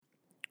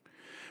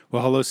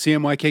Well, hello,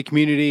 CMYK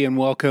community, and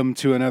welcome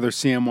to another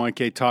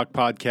CMYK Talk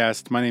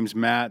podcast. My name's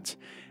Matt,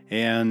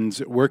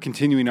 and we're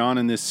continuing on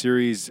in this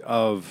series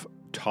of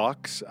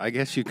talks, I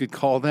guess you could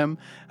call them,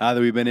 that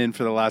we've been in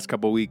for the last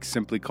couple of weeks,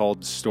 simply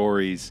called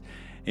Stories.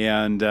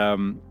 And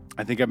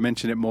I think I've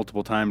mentioned it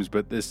multiple times,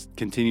 but this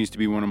continues to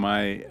be one of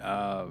my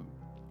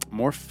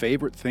more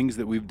favorite things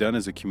that we've done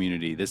as a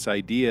community. This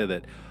idea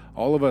that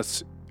all of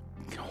us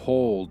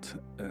hold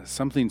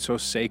something so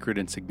sacred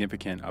and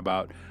significant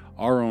about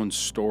our own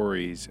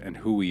stories and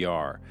who we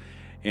are.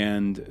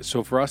 And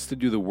so for us to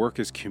do the work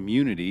as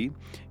community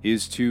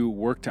is to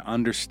work to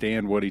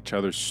understand what each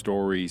other's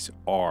stories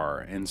are.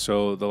 And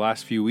so the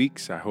last few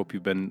weeks, I hope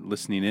you've been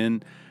listening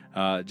in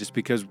just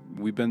because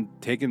we've been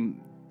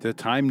taking the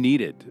time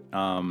needed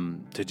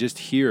to just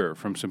hear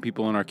from some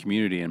people in our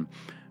community and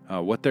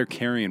what they're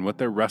carrying, what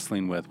they're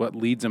wrestling with, what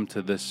leads them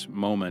to this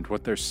moment,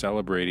 what they're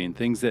celebrating,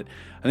 things that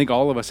I think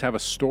all of us have a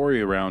story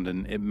around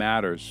and it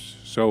matters.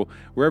 So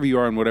wherever you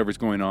are and whatever's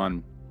going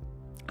on,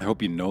 I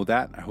hope you know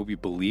that. I hope you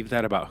believe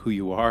that about who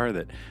you are,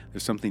 that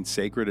there's something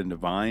sacred and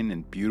divine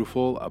and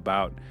beautiful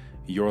about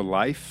your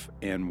life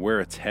and where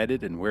it's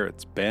headed and where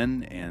it's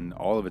been and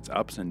all of its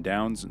ups and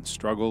downs and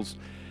struggles.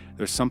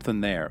 There's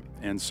something there.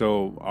 And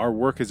so our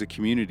work as a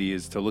community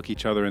is to look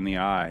each other in the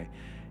eye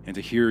and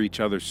to hear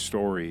each other's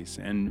stories.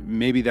 And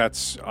maybe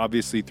that's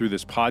obviously through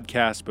this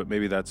podcast, but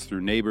maybe that's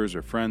through neighbors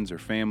or friends or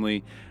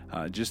family,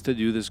 just to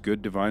do this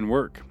good divine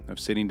work of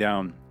sitting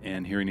down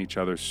and hearing each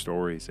other's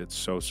stories. It's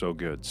so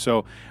good.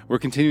 So we're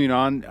continuing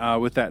on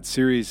with that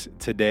series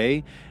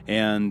today,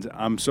 and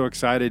I'm so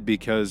excited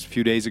because a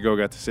few days ago I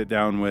got to sit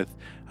down with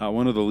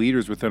one of the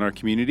leaders within our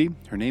community.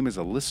 Her name is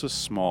Alyssa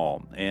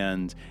Small,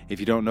 and if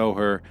you don't know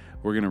her,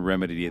 we're going to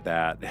remedy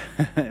that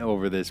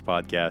over this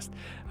podcast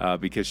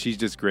because she's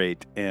just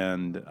great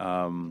and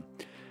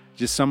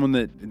just someone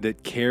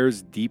that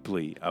cares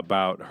deeply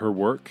about her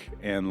work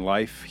and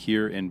life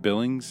here in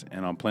Billings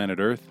and on planet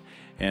Earth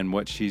and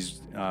what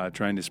she's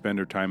trying to spend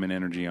her time and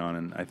energy on.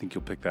 And I think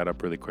you'll pick that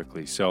up really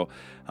quickly. So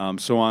I'm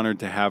so honored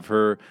to have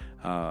her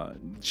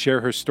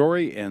share her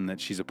story and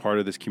that she's a part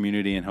of this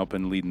community and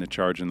helping leading the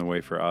charge in the way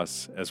for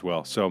us as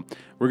well. So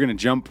we're going to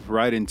jump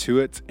right into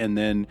it. And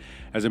then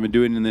as I've been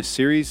doing in this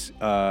series,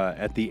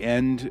 at the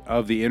end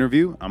of the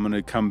interview, I'm going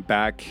to come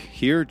back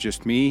here,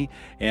 just me,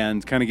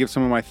 and kind of give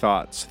some of my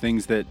thoughts,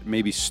 things that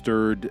maybe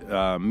stirred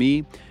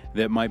me,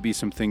 that might be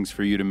some things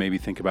for you to maybe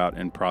think about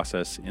and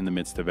process in the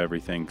midst of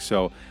everything.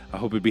 So I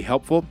hope it'd be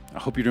helpful. I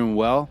hope you're doing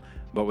well.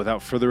 But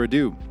without further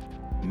ado,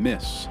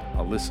 Miss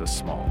Alyssa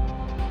Small.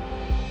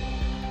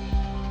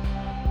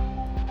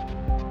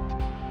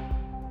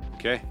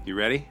 Okay, you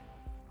ready?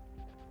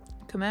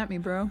 Come at me,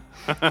 bro.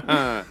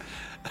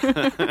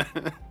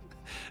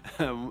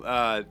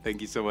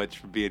 Thank you so much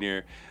for being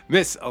here,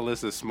 Miss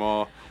Alyssa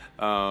Small.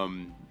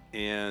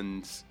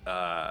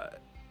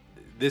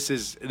 This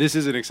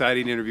is an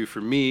exciting interview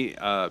for me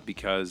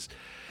because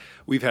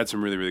we've had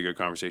some really good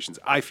conversations,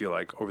 I feel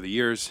like, over the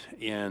years,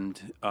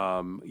 and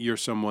you're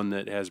someone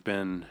that has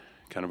been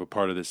kind of a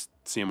part of this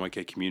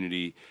CMYK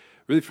community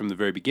really from the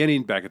very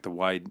beginning. Back at the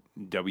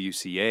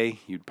YWCA,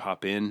 you'd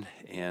pop in,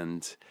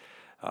 and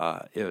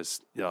it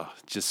was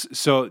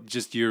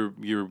just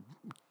your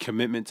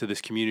commitment to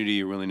this community,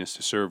 your willingness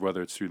to serve,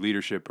 whether it's through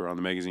leadership or on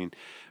the magazine,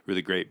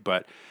 really great.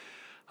 But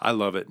I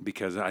love it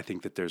because I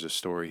think that there's a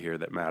story here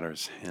that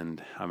matters,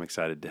 and I'm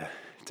excited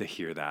to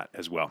hear that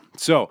as well.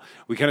 So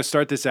we kind of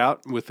start this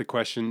out with the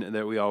question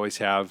that we always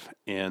have,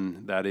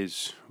 and that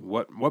is,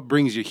 what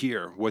brings you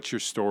here? What's your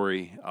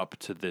story up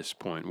to this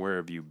point? Where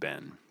have you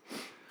been?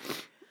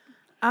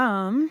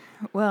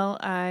 Well,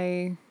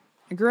 I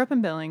grew up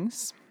in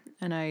Billings,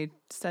 and I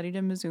studied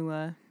in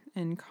Missoula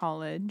in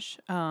college.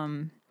 But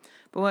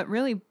what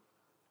really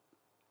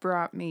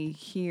brought me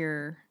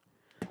here,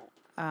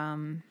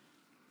 I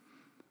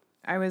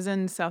was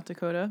in South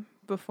Dakota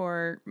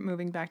before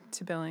moving back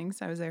to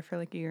Billings. I was there for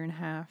like a year and a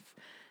half.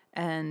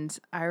 And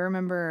I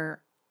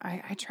remember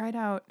I tried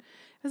out,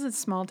 it was a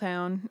small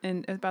town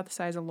and about the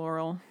size of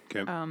Laurel.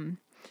 Okay.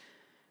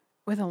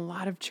 With a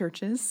lot of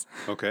churches.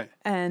 Okay.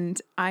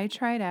 And I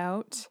tried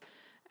out,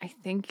 I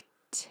think,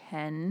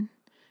 10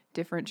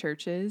 different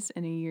churches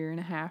in a year and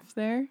a half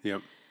there.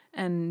 Yep.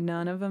 And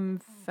none of them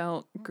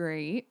felt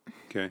great.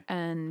 Okay.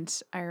 And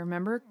I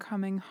remember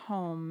coming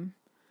home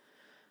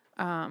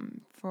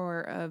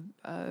for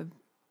a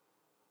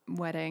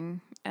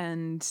wedding,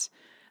 and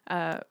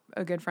a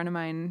good friend of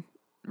mine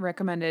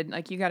recommended,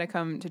 like, you got to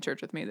come to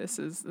church with me. This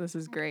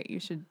is great. You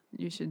should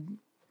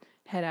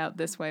head out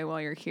this way while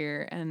you're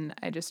here. And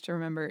I just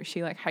remember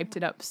she like hyped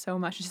it up so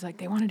much. She's like,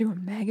 they want to do a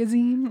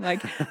magazine.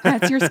 Like,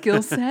 that's your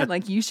skill set.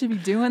 Like, you should be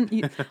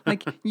doing,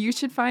 like, you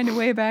should find a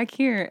way back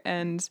here.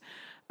 And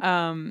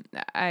I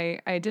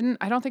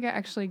don't think I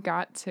actually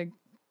got to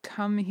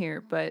come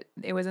here, but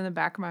it was in the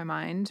back of my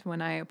mind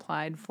when I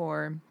applied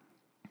for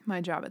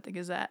my job at the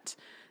Gazette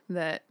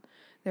that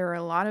there were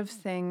a lot of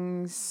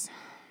things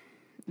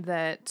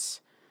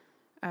that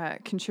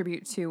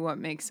contribute to what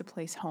makes a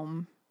place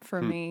home for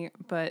me,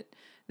 but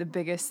the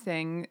biggest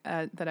thing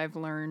that I've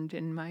learned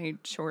in my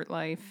short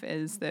life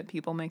is that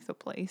people make the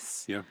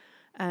place. Yeah.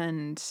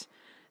 And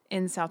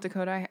in South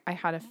Dakota, I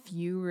had a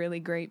few really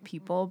great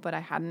people, but I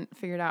hadn't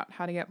figured out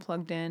how to get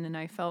plugged in, and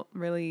I felt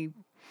really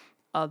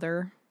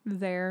other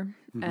there.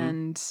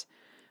 And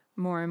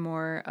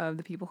more of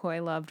the people who I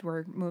loved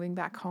were moving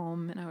back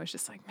home, and I was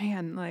just like,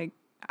 man, like,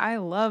 I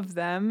love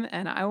them,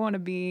 and I want to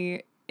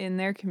be in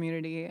their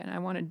community, and I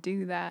want to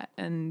do that.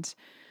 And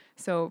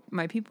so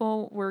my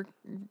people were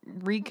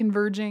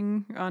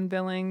reconverging on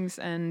Billings,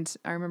 and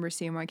I remember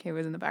CMYK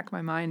was in the back of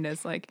my mind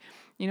as like,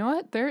 you know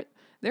what, there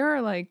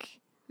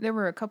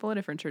were a couple of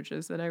different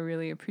churches that I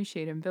really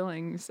appreciate in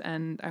Billings,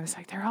 and I was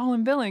like, they're all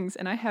in Billings,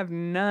 and I have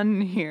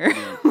none here.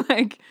 Yeah.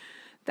 Like,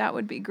 that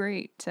would be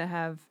great to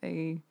have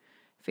a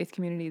faith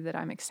community that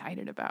I'm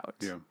excited about.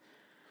 Yeah.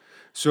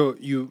 So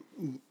you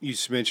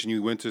mentioned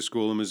you went to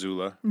school in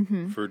Missoula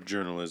for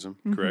journalism,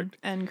 correct?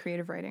 And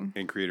creative writing.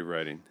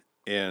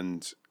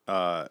 And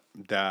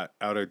that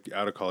out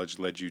of college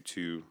led you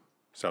to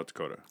South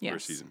Dakota for a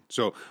season.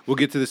 So we'll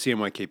get to the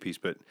CMYK piece,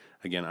 but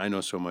again, I know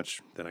so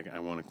much that I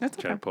want to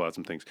try to pull out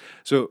some things.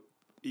 So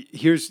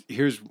here's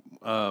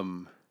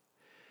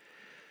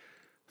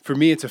for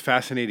me, it's a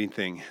fascinating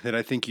thing that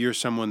I think you're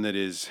someone that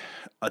is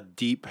a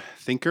deep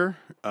thinker,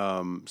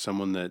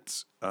 someone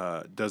that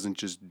doesn't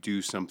just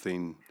do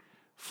something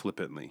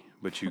flippantly,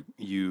 but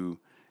you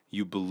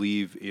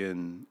believe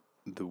in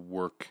the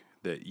work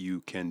that you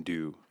can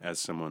do as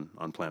someone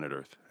on planet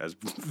Earth. As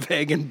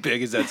vague and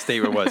big as that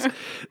statement was,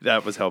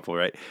 that was helpful,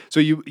 right? So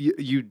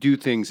you do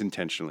things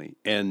intentionally,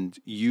 and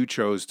you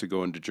chose to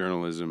go into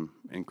journalism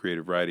and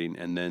creative writing,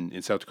 and then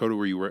in South Dakota,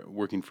 were you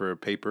working for a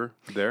paper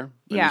there,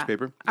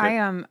 newspaper?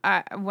 Okay.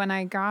 When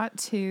I got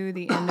to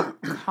the end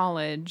of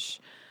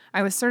college,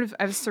 I was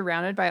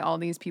surrounded by all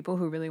these people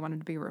who really wanted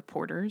to be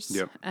reporters.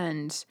 Yep.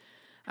 And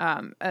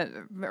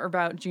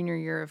about junior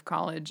year of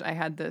college, I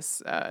had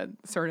this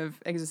sort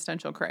of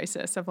existential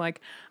crisis of like,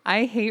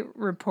 I hate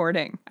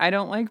reporting. I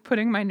don't like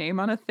putting my name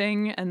on a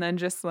thing and then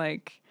just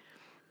like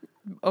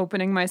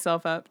opening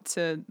myself up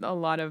to a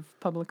lot of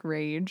public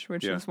rage,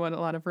 which is what a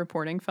lot of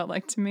reporting felt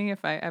like to me.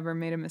 If I ever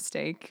made a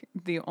mistake,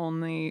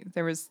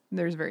 there's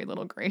very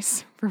little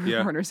grace for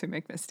reporters who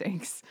make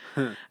mistakes.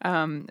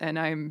 And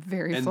I'm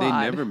very flawed. And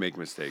they never make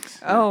mistakes.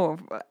 Oh,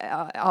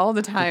 all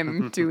the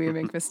time do we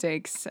make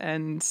mistakes,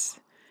 and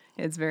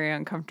it's very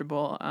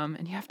uncomfortable.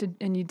 And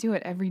you do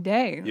it every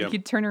day. Like, you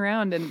turn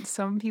around and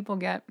some people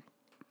get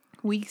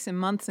weeks and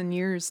months and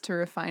years to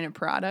refine a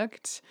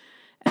product,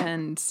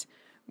 and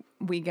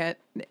we get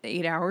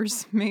 8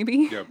 hours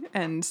maybe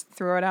and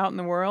throw it out in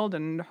the world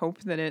and hope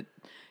that it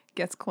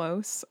gets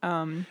close.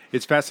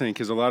 It's fascinating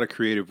because a lot of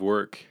creative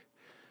work,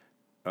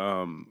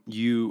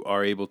 you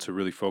are able to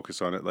really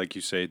focus on it, like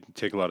you say,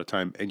 take a lot of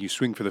time, and you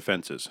swing for the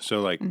fences.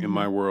 So like in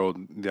my world,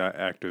 the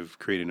act of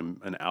creating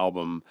an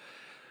album,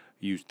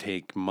 you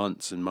take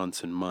months and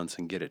months and months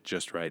and get it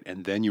just right,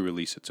 and then you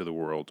release it to the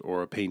world.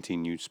 Or a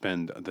painting, you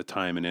spend the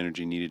time and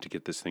energy needed to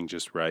get this thing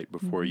just right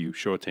before you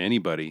show it to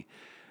anybody.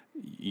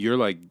 You're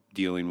like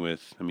dealing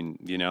with, I mean,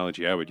 the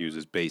analogy I would use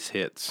is base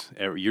hits.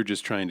 You're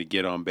just trying to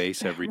get on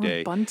base every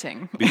day.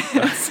 Bunting.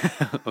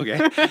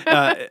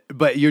 Okay.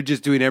 But you're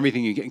just doing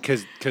everything you can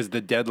because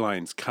the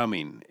deadline's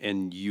coming,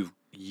 and you've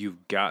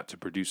got to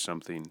produce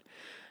something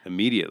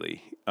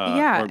immediately.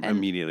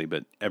 Immediately,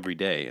 but every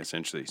day,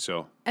 essentially.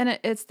 So. And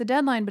it's the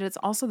deadline, but it's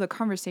also the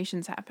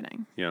conversations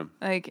happening. Yeah.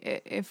 Like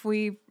if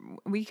I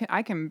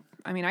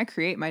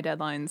create my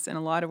deadlines in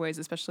a lot of ways,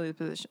 especially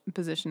the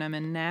position I'm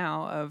in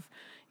now of,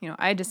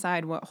 I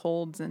decide what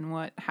holds and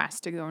what has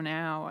to go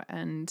now.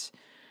 And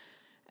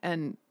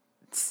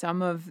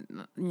some of,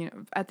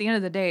 at the end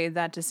of the day,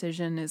 that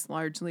decision is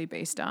largely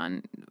based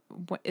on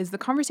what is the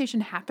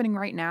conversation happening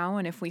right now.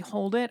 And if we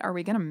hold it, are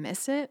we going to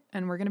miss it?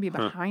 And we're going to be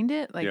behind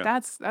it. Like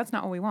that's not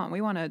what we want.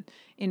 We want to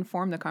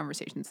inform the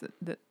conversations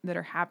that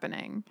are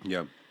happening.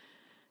 Yeah.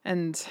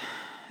 And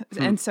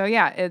so,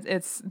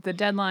 it's the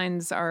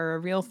deadlines are a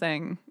real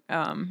thing.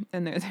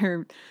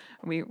 And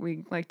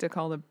we like to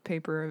call the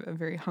paper a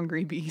very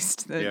hungry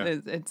beast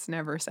that it's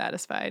never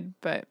satisfied,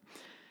 but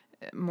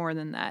more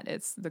than that,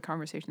 it's the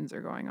conversations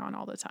are going on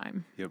all the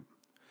time. Yep.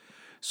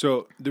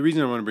 So the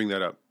reason I want to bring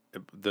that up,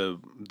 the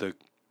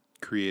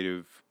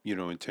creative,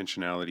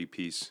 intentionality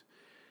piece.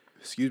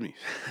 Excuse me.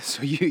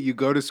 So you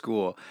go to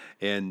school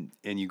and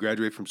you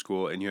graduate from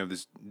school and you have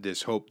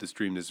this hope, this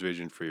dream, this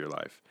vision for your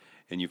life,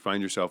 and you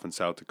find yourself in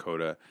South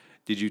Dakota.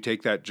 Did you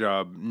take that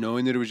job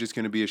knowing that it was just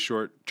going to be a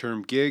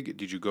short-term gig?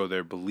 Did you go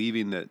there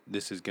believing that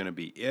this is going to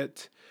be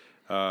it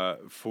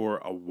for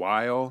a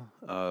while?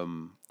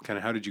 Kind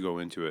of how did you go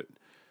into it?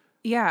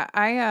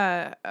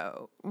 Yeah,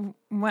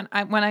 when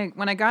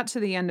I got to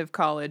the end of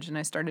college and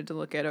I started to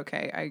look at,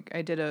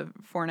 I did a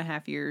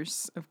 4.5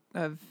 years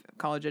of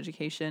college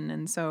education,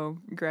 and so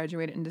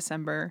graduated in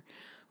December,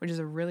 which is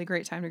a really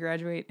great time to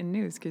graduate in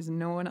news because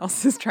no one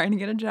else is trying to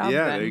get a job.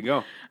 Yeah, then. There you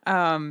go.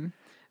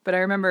 But I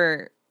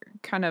remember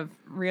kind of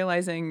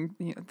realizing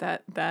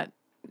that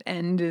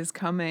end is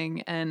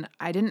coming, and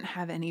I didn't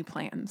have any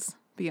plans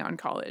beyond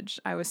college.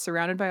 I was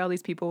surrounded by all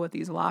these people with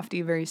these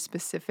lofty, very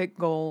specific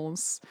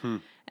goals.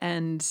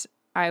 And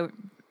I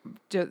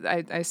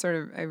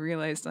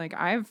realized like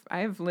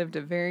I've lived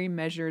a very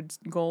measured,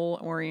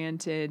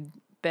 goal-oriented,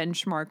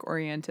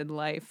 benchmark-oriented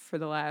life for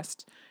the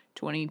last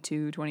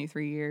 22,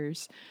 23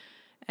 years.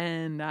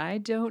 And I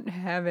don't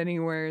have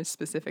anywhere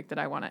specific that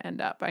I want to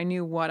end up. I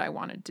knew what I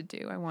wanted to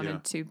do. I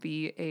wanted to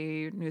be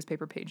a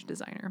newspaper page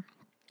designer.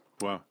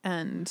 Wow.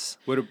 And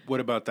what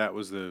about that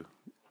was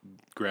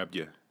grabbed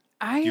you?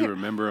 Do you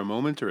remember a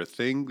moment or a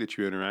thing that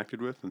you interacted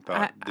with and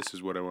thought, this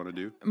is what I want to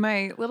do?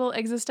 My little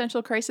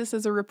existential crisis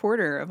as a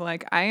reporter of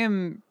like, I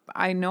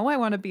know I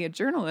want to be a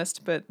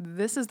journalist, but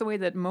this is the way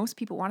that most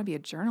people want to be a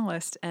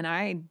journalist. And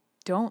I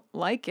don't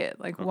like it.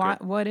 Like,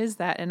 what is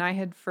that? And I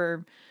had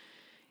for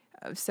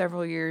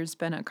several years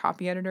been a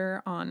copy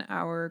editor on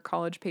our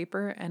college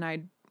paper, and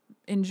I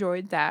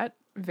enjoyed that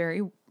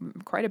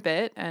quite a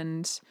bit.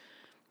 And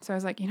so I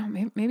was like,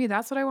 maybe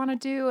that's what I want to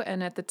do.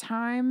 And at the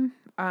time,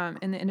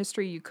 in the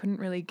industry, you couldn't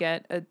really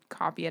get a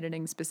copy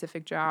editing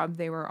specific job.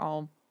 They were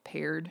all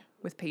paired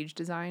with page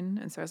design.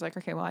 And so I was like,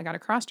 okay, well, I got to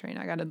cross train.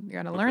 I got to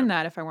learn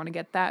that if I want to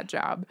get that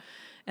job.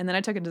 And then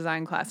I took a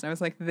design class and I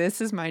was like,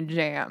 this is my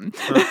jam.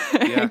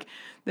 Like,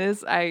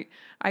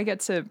 I get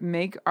to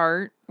make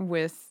art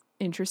with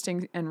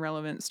interesting and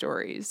relevant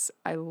stories.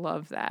 I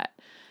love that.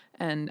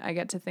 And I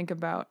get to think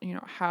about,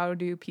 how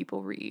do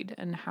people read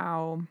and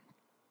how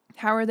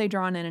are they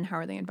drawn in and how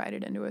are they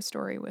invited into a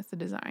story with the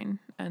design?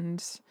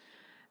 And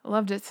I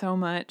loved it so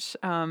much.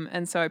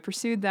 And so I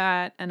pursued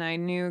that, and I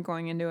knew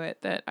going into it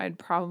that I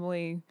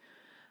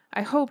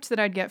hoped that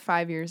I'd get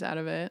 5 years out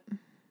of it.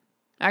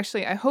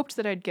 Actually, I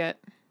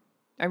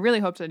really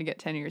hoped that I'd get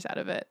 10 years out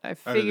of it. I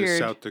figured. Out of the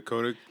South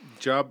Dakota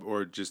job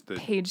or just the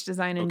page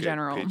design in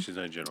general. Page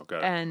design in general.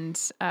 Got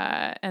it.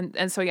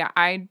 And so, yeah,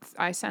 I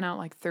sent out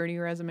like 30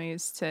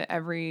 resumes to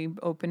every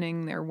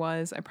opening there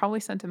was. I probably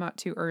sent them out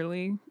too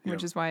early,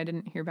 which is why I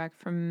didn't hear back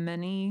from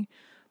many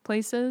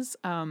places.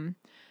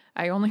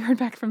 I only heard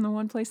back from the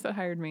one place that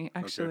hired me,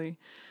 actually.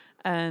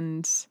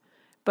 Okay.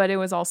 But it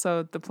was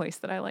also the place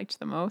that I liked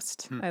the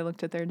most. I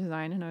looked at their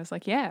design and I was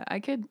like, yeah, I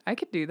could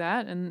do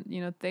that. And,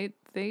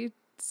 they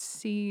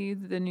see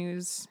the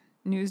news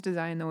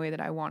design the way that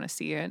I want to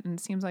see it. And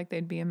it seems like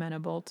they'd be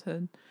amenable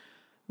to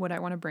what I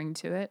want to bring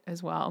to it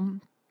as well.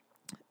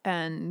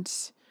 And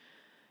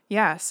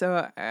yeah,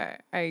 so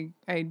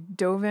I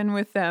dove in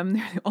with them.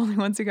 They're the only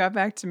ones who got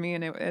back to me,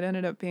 and it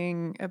ended up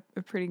being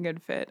a pretty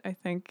good fit. I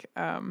think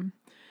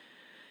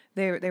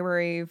they were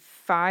a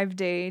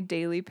 5-day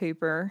daily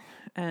paper,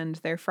 and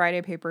their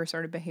Friday paper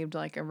sort of behaved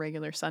like a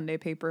regular Sunday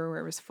paper where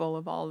it was full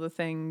of all the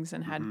things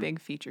and had big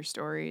feature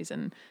stories.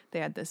 And they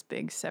had this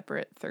big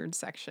separate third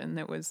section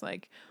that was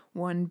like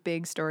one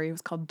big story. It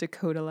was called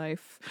Dakota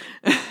Life,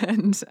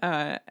 and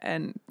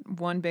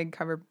one big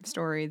cover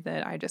story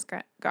that I just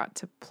got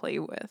to play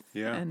with.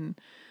 Yeah.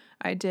 And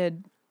I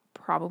did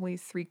probably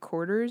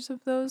 3/4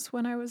 of those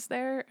when I was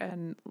there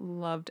and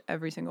loved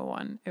every single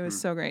one. It was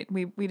so great.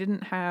 We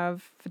didn't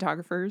have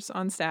photographers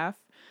on staff,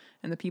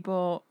 and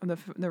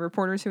the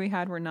reporters who we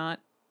had were not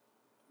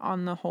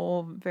on the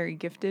whole very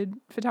gifted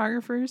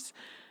photographers,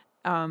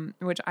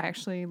 which I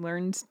actually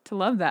learned to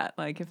love that.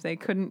 Like, if they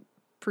couldn't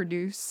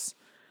produce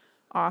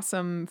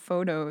awesome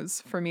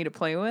photos for me to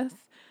play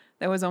with,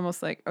 that was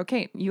almost like,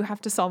 okay, you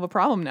have to solve a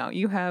problem now.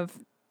 You have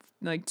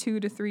like 2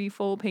 to 3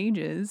 full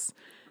pages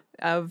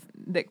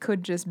that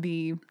could just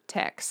be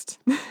text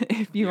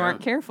if you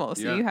aren't careful.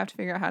 So you have to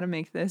figure out how to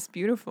make this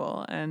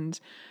beautiful. And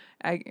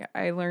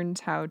I learned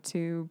how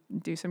to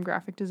do some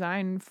graphic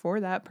design for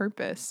that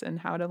purpose and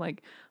how to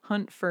like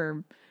hunt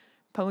for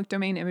public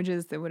domain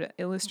images that would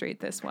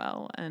illustrate this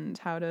well, and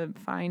how to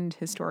find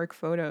historic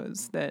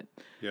photos that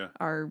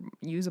are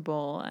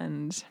usable.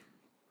 And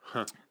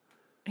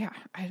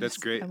that's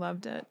great. I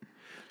loved it.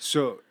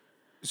 So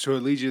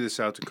it leads you to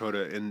South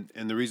Dakota,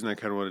 and the reason I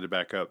kind of wanted to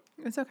back up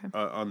it's okay.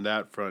 On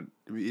that front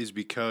is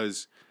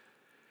because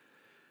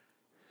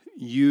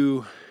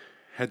you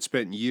had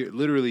spent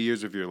literally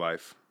years of your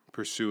life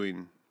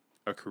pursuing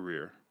a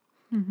career.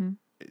 Mm-hmm.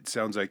 It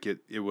sounds like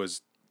it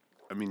was,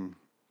 I mean,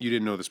 you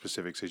didn't know the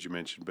specifics as you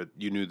mentioned, but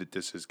you knew that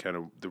this is kind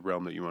of the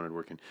realm that you wanted to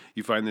work in.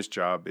 You find this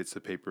job, it's the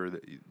paper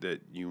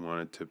that you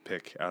wanted to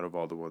pick out of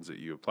all the ones that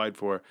you applied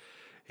for,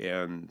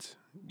 and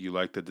you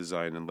like the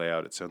design and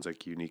layout. It sounds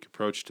like a unique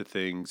approach to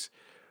things.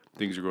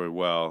 Things are going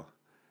well,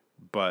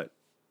 but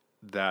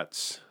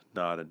that's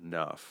not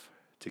enough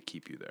to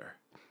keep you there.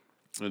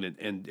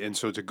 And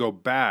so to go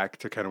back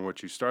to kind of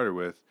what you started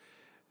with,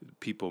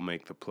 people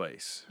make the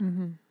place.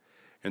 Mm-hmm.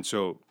 And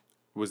so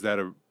was that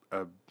a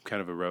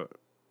kind of a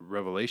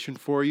revelation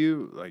for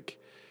you? Like,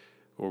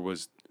 or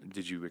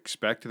did you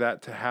expect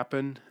that to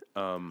happen?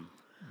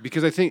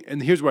 Because I think,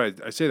 and here's why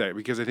I say that,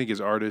 because I think as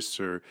artists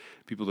or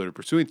people that are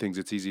pursuing things,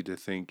 it's easy to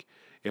think,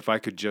 if I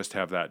could just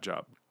have that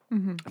job,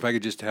 if I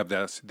could just have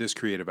this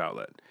creative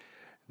outlet,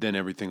 then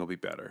everything will be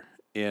better.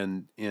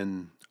 And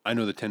I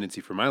know the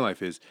tendency for my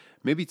life is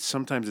maybe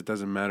sometimes it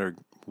doesn't matter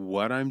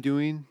what I'm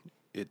doing.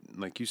 It,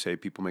 like you say,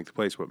 people make the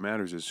place. What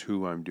matters is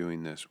who I'm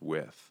doing this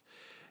with.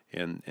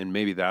 and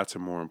maybe that's a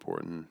more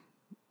important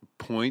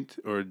point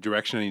or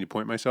direction I need to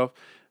point myself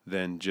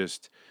than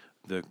just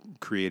the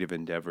creative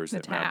endeavors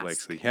that Matt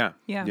Blakesley.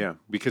 Yeah.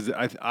 Because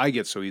I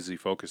get so easily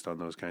focused on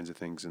those kinds of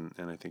things, and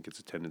I think it's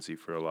a tendency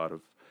for a lot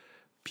of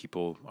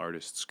people,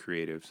 artists,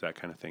 creatives, that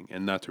kind of thing,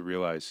 and not to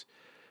realize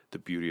the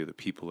beauty of the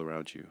people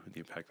around you and the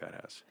impact that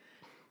has.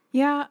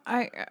 Yeah,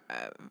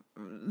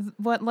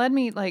 what led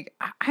me, like,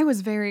 I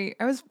was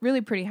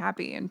really pretty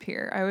happy in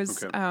Pierre. I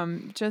was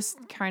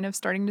just kind of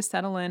starting to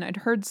settle in. I'd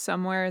heard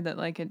somewhere that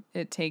like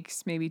it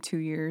takes maybe 2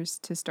 years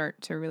to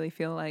start to really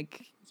feel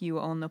like you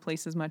own the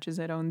place as much as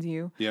it owns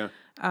you. Yeah.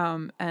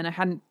 And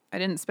I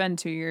didn't spend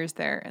 2 years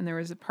there, and there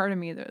was a part of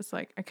me that was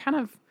like, I kind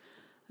of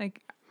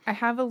like, I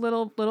have a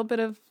little bit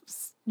of,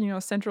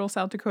 central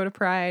South Dakota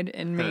pride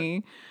in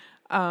me.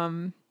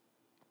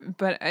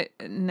 But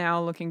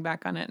now looking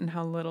back on it and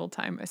how little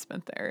time I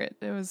spent there,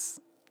 it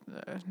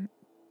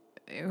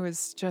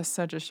was just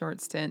such a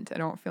short stint. I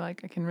don't feel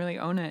like I can really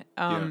own it.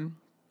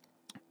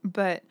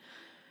 But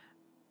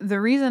the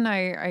reason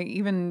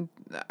I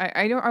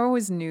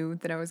always knew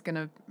that I was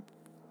gonna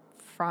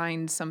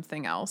find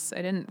something else.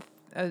 I didn't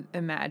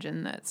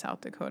imagine that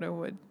South Dakota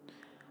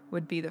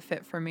would be the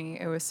fit for me.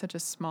 It was such a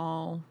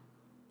small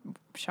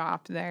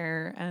shop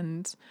there,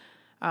 and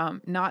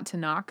not to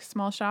knock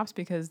small shops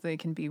because they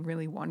can be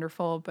really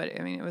wonderful, but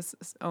I mean, it was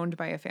owned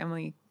by a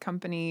family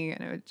company,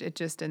 and it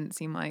just didn't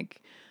seem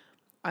like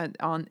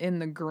in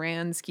the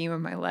grand scheme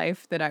of my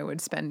life that I would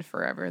spend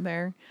forever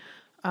there.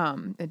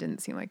 It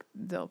didn't seem like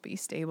they'll be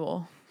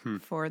stable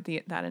for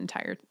that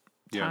entire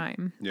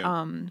time.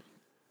 Yeah.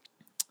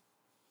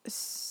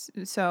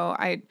 So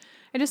I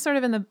just sort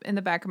of in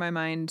the back of my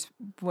mind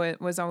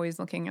was always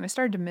looking, and I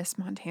started to miss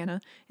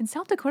Montana. In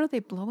South Dakota, they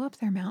blow up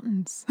their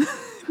mountains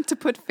to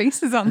put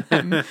faces on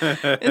them.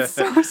 It's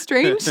so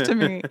strange to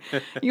me.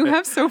 You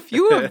have so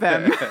few of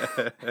them.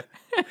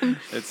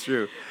 That's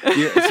true.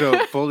 Yeah,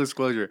 so full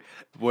disclosure,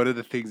 one of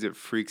the things that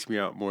freaks me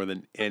out more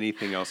than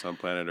anything else on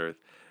planet Earth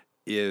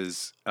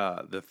is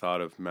the thought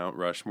of Mount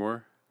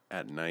Rushmore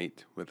at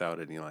night without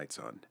any lights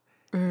on.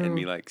 And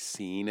me like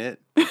seeing it,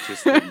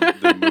 just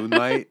the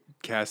moonlight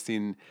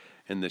casting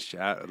in the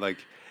shadow. Like,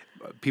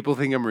 people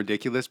think I'm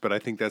ridiculous, but I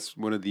think that's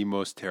one of the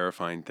most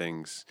terrifying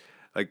things.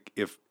 Like,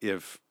 if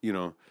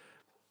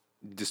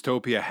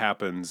dystopia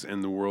happens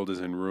and the world is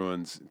in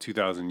ruins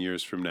 2,000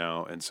 years from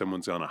now, and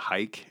someone's on a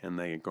hike and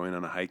they're going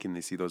on a hike and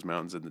they see those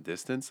mountains in the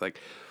distance, like,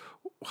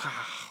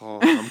 wow,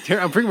 I'm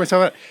freaking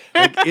myself out.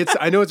 Like,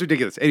 I know it's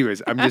ridiculous.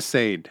 Anyways, I'm just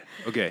saying.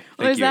 Okay.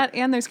 Well, there's that,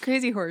 and there's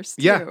Crazy Horse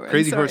too. Yeah,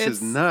 Crazy Horse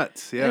is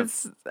nuts. Yeah,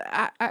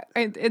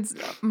 it's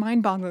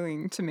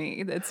mind-boggling to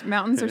me.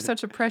 Mountains are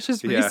such a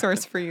precious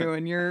resource for you,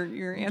 and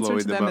your answer Blowing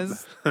to them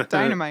is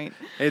dynamite.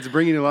 It's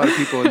bringing a lot of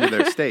people into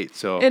their state,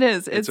 so it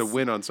is. It's a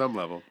win on some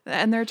level.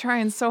 And they're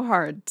trying so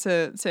hard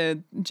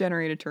to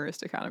generate a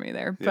tourist economy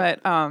there. Yeah.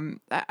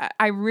 But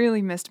I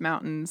really missed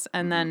mountains,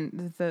 and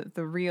then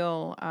the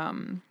real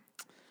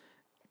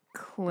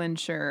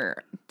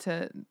clincher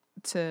to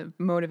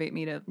motivate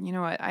me to,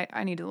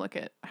 I need to look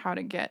at how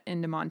to get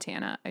into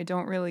Montana. I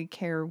don't really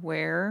care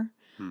where,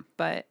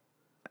 but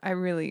I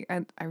really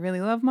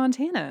love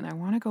Montana, and I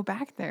want to go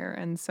back there.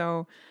 And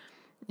so,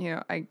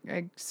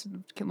 I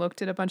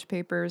looked at a bunch of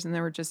papers, and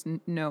there were just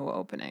no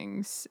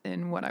openings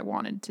in what I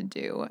wanted to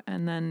do.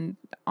 And then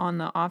on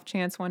the off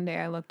chance one day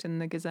I looked and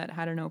the Gazette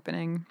had an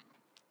opening,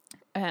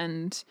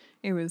 and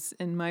it was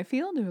in my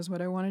field. It was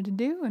what I wanted to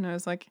do. And I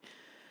was like,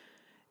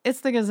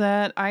 it's the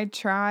Gazette. I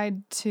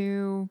tried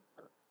to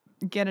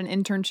get an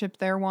internship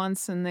there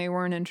once, and they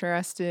weren't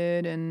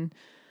interested. And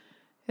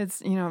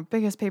it's,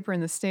 biggest paper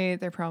in the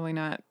state. They're probably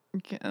not,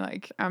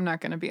 like, I'm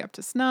not going to be up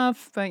to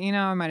snuff, but,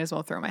 I might as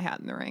well throw my hat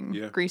in the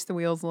ring, grease the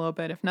wheels a little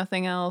bit. If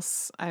nothing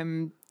else,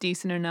 I'm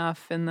decent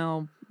enough, and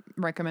they'll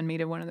recommend me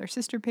to one of their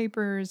sister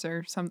papers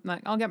or something.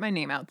 Like, I'll get my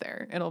name out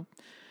there.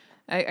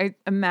 I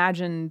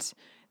imagined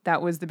that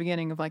was the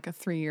beginning of like a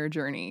 3-year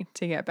journey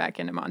to get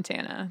back into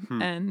Montana.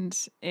 And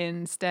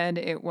instead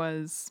it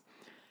was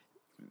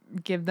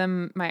give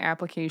them my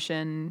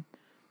application,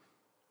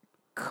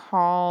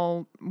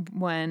 call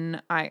when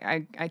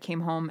I came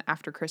home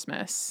after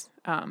Christmas,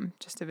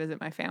 just to visit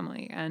my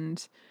family,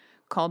 and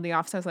called the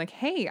office. I was like,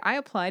 hey, I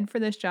applied for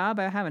this job.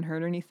 I haven't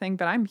heard anything,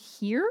 but I'm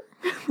here.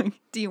 Like,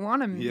 do you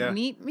want to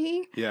meet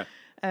me? Yeah.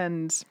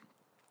 And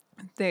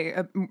they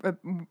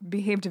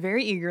behaved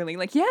very eagerly,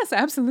 like, yes,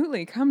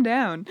 absolutely, come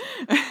down.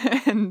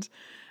 And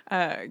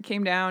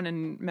came down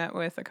and met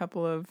with a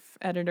couple of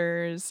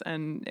editors,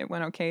 and it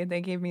went okay. They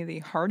gave me the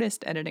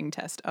hardest editing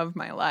test of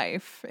my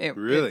life.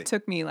 It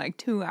took me like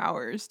 2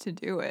 hours to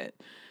do it.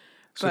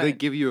 So they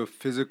give you a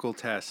physical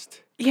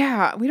test.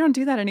 Yeah, we don't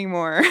do that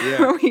anymore.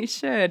 Yeah. We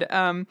should.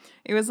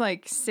 It was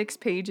like 6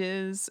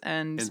 pages,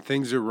 and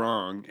things are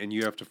wrong, and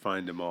you have to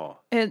find them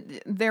all.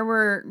 There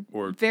were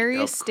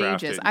various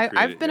stages.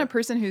 I've been a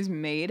person who's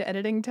made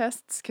editing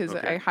tests because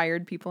I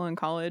hired people in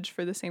college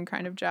for the same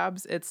kind of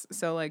jobs.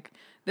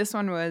 This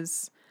one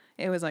was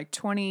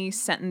 20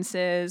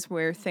 sentences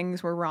where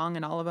things were wrong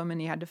in all of them, and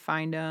you had to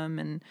find them.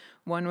 And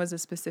one was a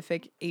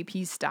specific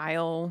AP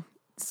style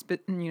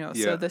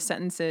so the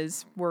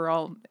sentences were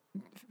all,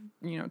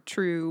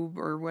 true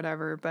or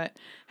whatever, but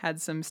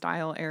had some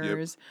style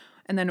errors. Yep.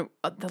 And then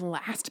the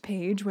last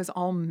page was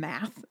all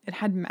math. It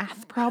had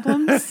math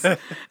problems. And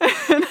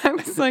I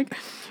was like,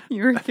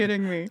 you were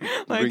kidding me.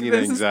 Like, bringing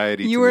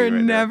anxiety you to are me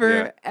right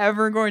never,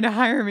 ever going to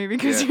hire me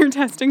because you're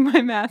testing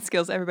my math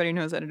skills. Everybody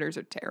knows editors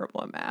are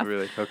terrible at math.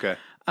 Really? Okay.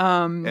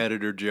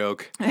 Editor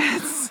joke.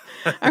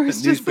 I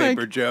was just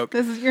newspaper like, joke.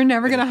 You're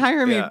never going to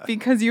hire me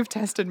because you've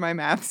tested my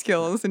math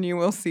skills, and you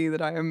will see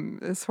that I am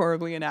this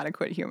horribly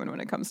inadequate human when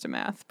it comes to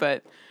math.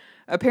 But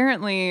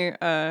apparently,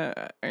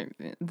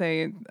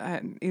 they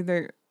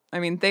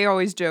they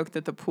always joke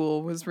that the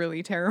pool was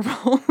really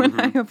terrible when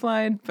I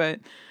applied, but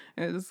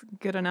it was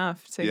good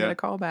enough to get a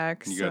call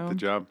back. You got the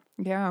job.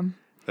 Yeah.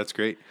 That's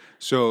great.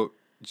 So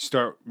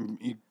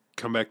you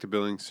come back to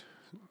Billings,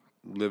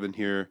 living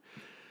here,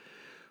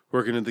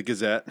 working at the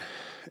Gazette,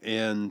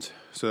 and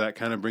so that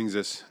kind of brings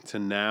us to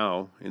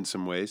now in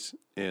some ways,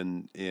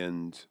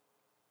 and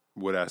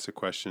would ask the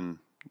question,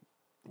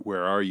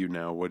 where are you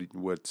now? What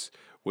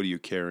are you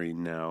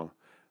carrying now?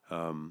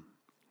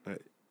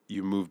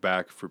 You move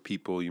back for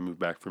people, you move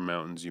back for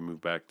mountains, you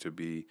move back to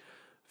be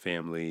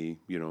family,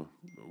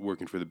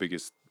 working for the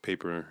biggest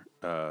paper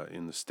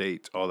in the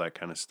state, all that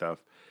kind of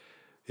stuff.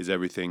 Is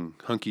everything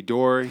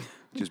hunky-dory,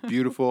 just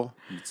beautiful?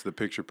 It's the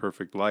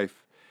picture-perfect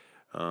life.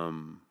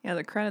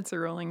 The credits are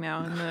rolling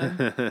now, and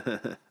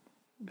the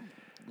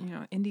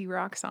indie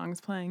rock songs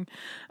playing.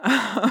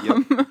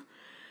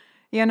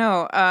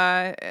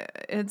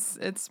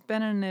 It's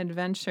been an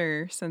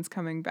adventure since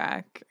coming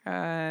back.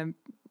 I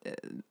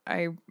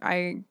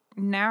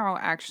now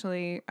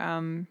actually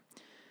I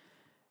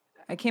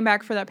came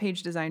back for that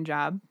page design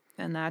job,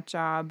 and that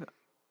job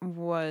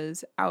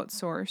was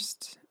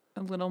outsourced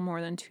a little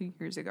more than 2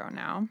 years ago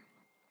now.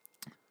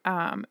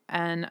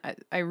 And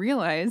I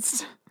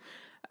realized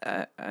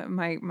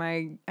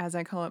my as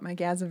I call it, my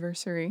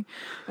Gaziversary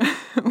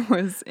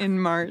was in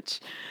March.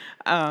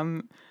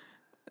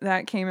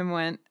 That came and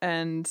went,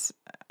 and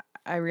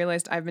I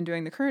realized I've been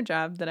doing the current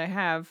job that I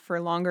have for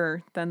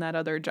longer than that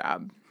other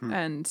job.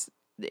 And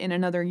in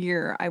another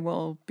year, I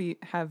will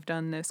have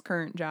done this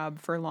current job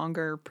for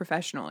longer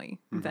professionally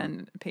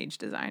than page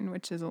design,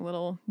 which is a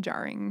little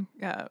jarring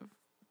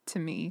to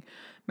me.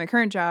 My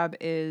current job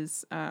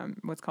is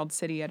what's called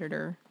city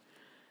editor,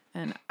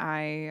 and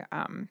I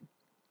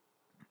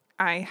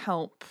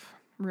help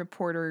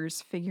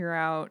reporters figure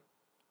out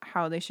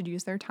how they should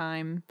use their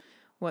time,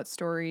 what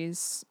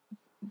stories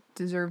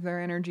deserve their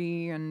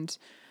energy, and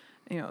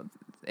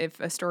if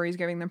a story is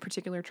giving them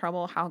particular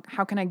trouble, how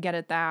can I get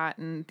at that?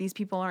 And these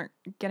people aren't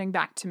getting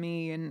back to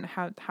me, and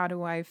how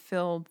do I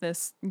fill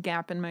this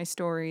gap in my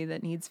story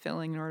that needs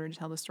filling in order to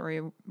tell the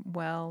story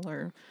well?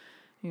 Or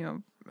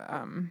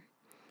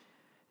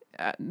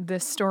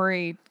this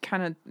story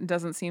kind of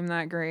doesn't seem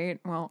that great.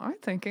 Well, I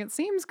think it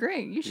seems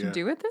great. You should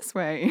do it this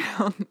way.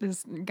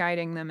 Just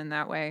guiding them in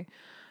that way.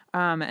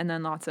 And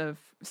then lots of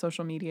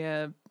social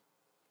media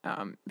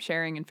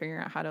sharing and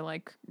figuring out how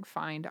to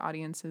find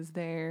audiences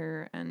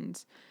there. And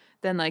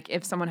then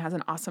if someone has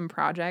an awesome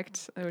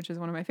project, which is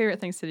one of my favorite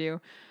things to do,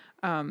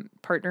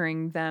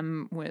 partnering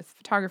them with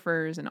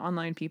photographers and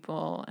online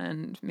people,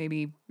 and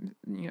maybe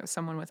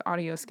someone with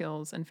audio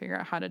skills, and figure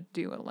out how to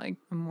do a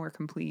more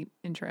complete,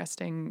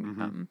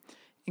 interesting,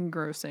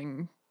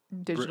 engrossing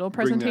digital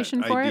presentation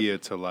bring that for idea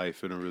it. to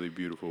life in a really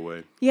beautiful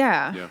way.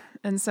 Yeah.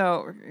 And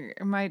so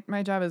my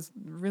job is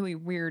really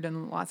weird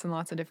and lots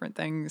of different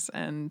things,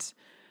 and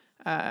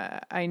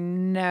I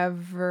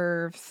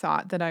never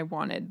thought that I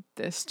wanted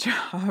this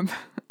job.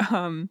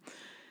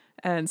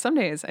 And some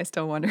days I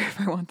still wonder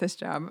if I want this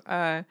job.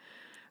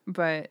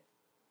 But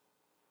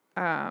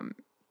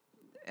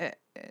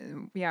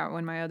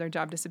when my other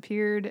job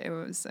disappeared, I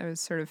was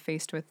sort of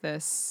faced with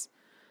this: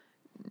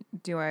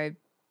 do I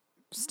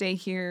stay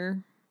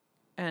here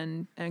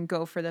and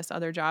go for this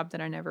other job that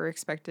I never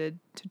expected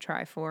to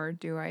try for?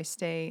 Do I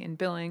stay in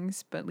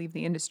Billings but leave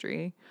the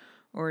industry,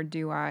 or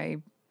do I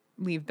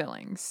leave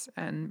Billings?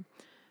 And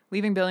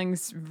leaving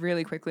Billings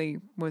really quickly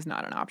was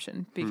not an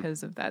option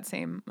because of that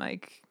same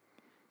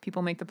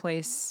people make the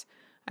place.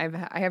 I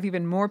have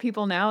even more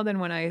people now than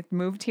when I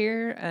moved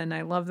here, and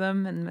I love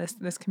them, and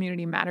this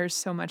community matters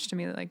so much to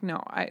me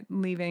that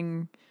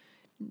leaving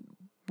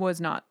was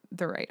not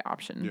the right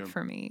option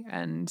for me.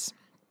 And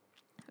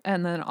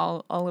then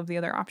all of the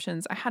other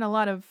options, I had a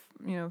lot of,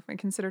 I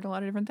considered a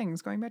lot of different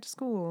things, going back to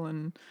school,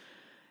 and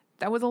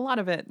that was a lot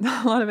of it.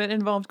 A lot of it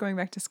involved going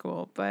back to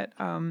school. But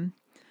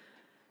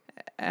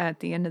at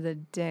the end of the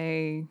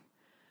day,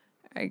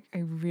 I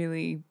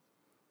really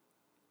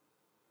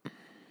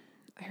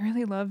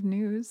love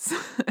news,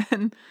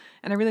 and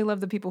I really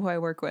love the people who I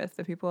work with.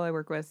 The people I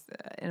work with,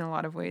 in a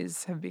lot of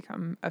ways, have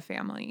become a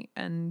family,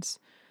 and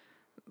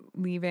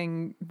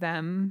leaving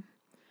them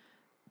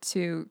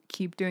to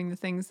keep doing the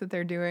things that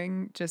they're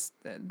doing, just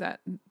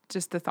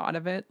the thought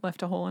of it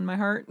left a hole in my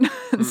heart.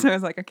 So I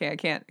was like, okay, I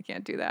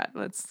can't do that.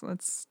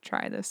 Let's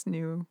try this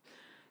new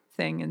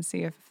thing and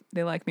see if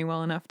they like me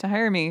well enough to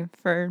hire me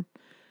for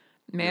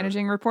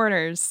managing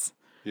reporters.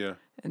 Yeah.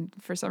 And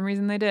for some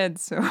reason they did.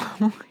 So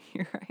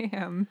here I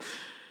am.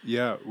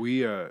 Yeah,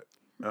 we. I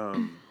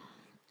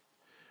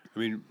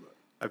mean,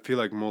 I feel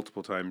like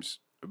multiple times,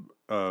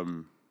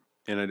 and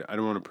I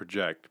don't want to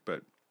project,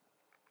 but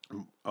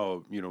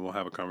we'll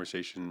have a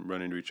conversation,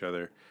 run into each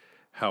other.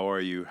 How are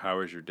you? How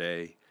is your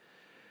day?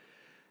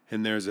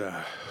 And there's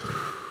a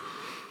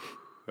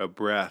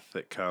breath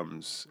that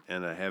comes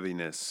and a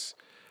heaviness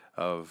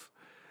of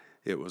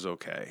it was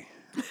okay.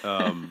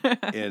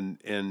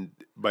 And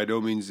by no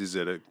means is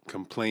it a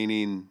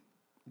complaining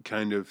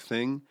kind of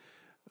thing.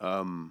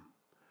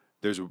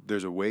 There's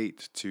a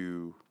weight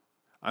to,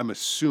 I'm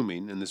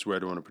assuming, and this is where I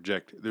don't want to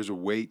project, there's a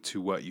weight to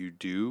what you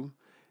do,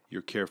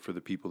 your care for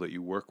the people that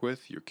you work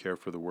with, your care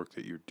for the work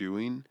that you're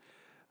doing,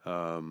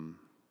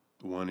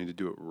 wanting to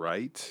do it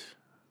right,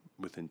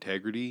 with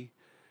integrity,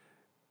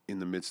 in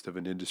the midst of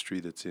an industry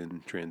that's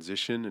in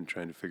transition and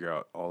trying to figure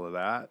out all of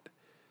that.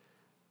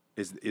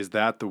 Is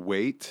that the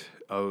weight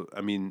of,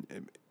 I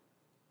mean,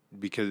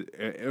 because,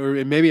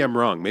 or maybe I'm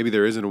wrong. Maybe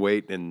there isn't a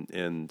weight, and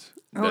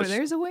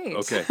There's a weight.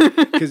 Okay,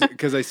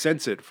 because I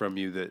sense it from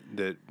you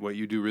that what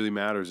you do really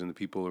matters, and the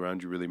people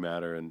around you really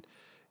matter, and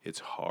it's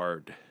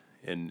hard.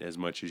 And as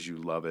much as you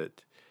love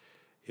it,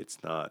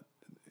 it's not.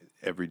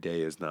 Every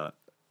day is not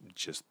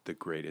just the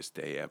greatest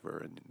day ever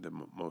and the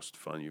most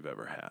fun you've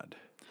ever had.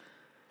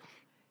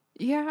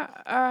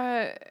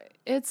 Yeah,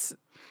 it's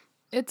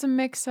a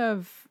mix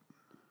of.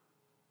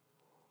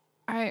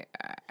 I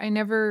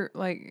never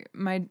like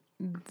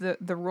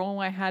the role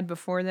I had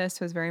before this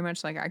was very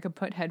much like I could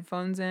put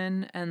headphones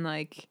in and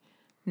like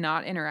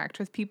not interact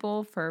with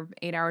people for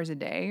 8 hours a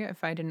day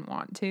if I didn't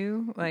want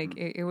to. Like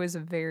it was a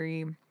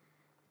very,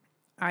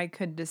 I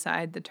could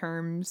decide the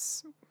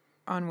terms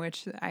on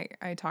which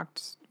I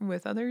talked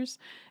with others,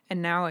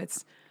 and now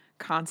it's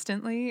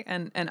constantly,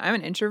 and I'm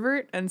an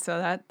introvert, and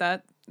so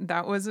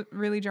that was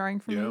really jarring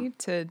for me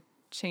to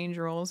change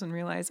roles and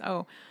realize,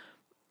 oh,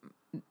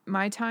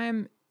 my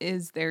time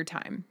is their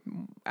time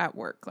at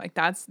work. Like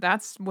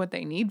that's what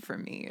they need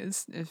from me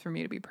is for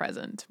me to be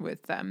present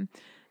with them.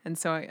 And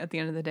so at the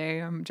end of the day,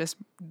 I'm just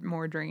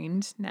more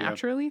drained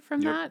naturally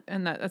from that.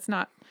 And that's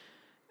not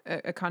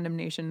a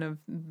condemnation of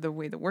the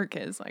way the work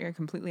is. Like I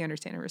completely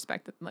understand and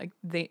respect that. Like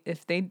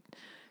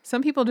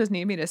some people just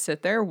need me to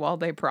sit there while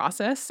they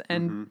process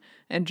and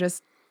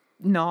just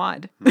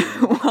nod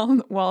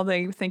while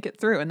they think it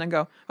through and then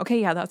go,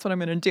 okay, yeah, that's what I'm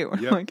going to do.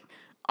 Yep. Like,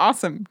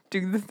 awesome.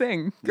 Do the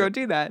thing. Go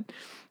do that.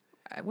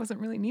 I wasn't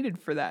really needed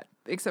for that,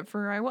 except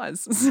for I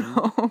was.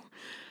 So,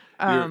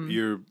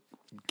 Your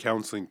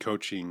counseling,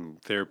 coaching,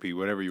 therapy,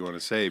 whatever you want to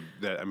say,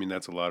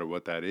 that's a lot of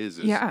what that is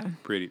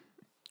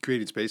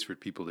creating space for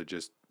people to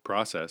just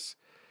process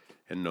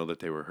and know that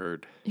they were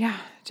heard. Yeah,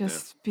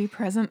 just be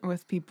present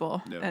with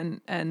people.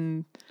 And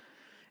in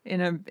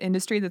an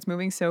industry that's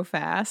moving so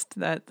fast,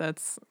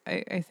 that's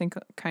I think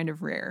kind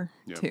of rare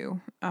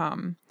too.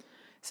 So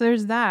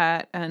there's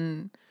that,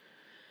 and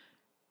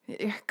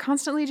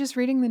constantly just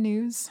reading the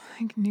news.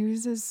 Like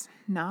news is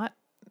not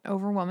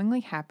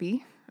overwhelmingly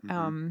happy.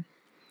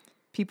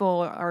 People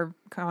are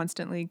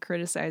constantly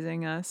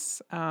criticizing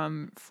us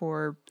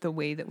for the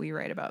way that we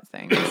write about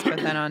things. But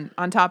then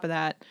on top of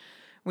that,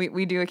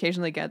 we do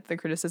occasionally get the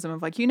criticism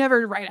of like, you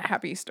never write a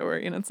happy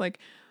story. And it's like,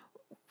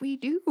 we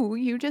do.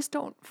 You just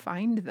don't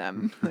find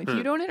them. Like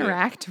you don't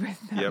interact with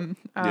them.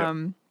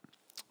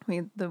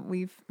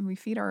 We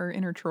feed our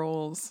inner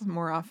trolls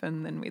more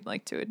often than we'd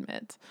like to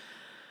admit.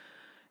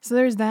 So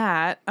there's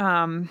that.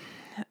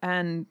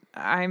 And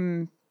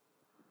I'm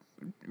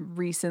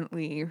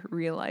recently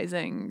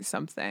realizing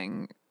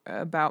something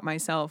about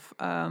myself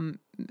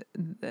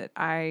that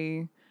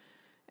I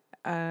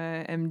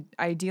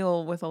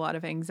deal with a lot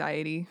of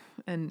anxiety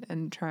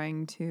and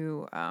trying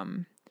to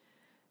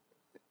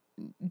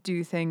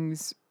do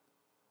things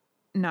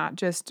not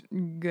just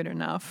good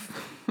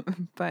enough,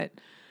 but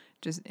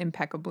just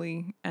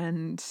impeccably.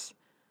 And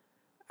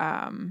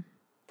I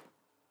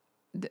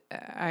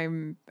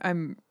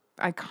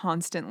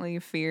constantly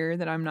fear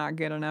that I'm not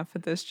good enough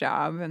at this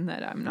job and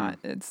that I'm not,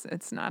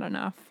 it's not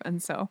enough.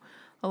 And so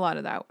a lot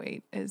of that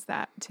weight is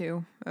that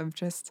too, of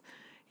just,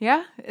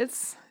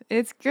 it's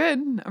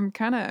good.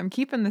 I'm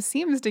keeping the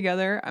seams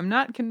together. I'm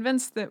not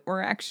convinced that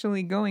we're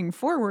actually going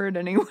forward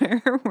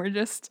anywhere. We're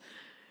just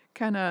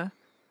kind of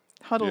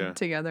huddled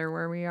together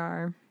where we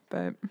are.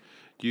 But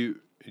do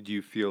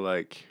you feel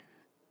like,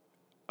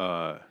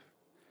 and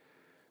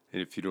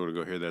if you don't want to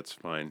go here, that's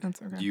fine.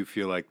 That's okay. Do you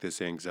feel like this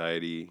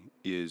anxiety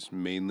is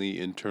mainly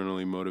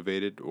internally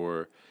motivated,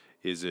 or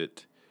is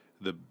it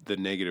the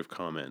negative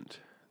comment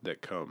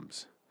that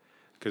comes?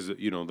 Because,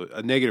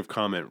 a negative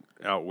comment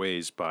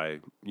outweighs by,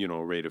 a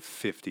rate of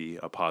 50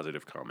 a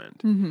positive comment.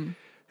 Mm-hmm.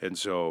 And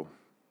so,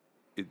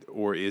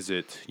 or is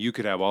it, you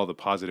could have all the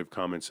positive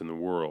comments in the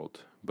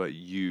world, but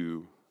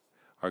you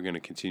are going to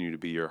continue to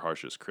be your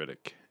harshest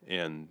critic.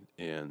 And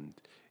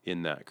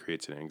in that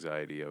creates an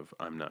anxiety of,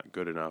 I'm not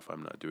good enough,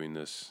 I'm not doing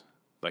this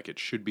like it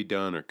should be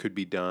done or could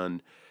be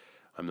done,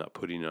 I'm not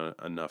putting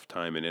enough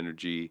time and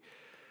energy.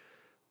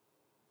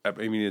 I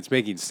mean, it's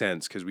making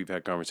sense because we've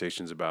had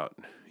conversations about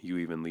you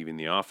even leaving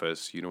the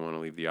office. You don't want to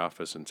leave the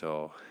office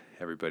until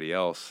everybody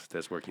else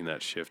that's working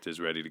that shift is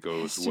ready to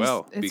go as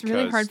well. It's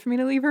really hard for me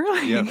to leave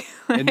early. Yeah,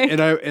 Like,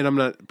 I'm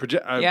not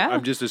Yeah.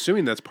 I'm just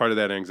assuming that's part of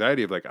that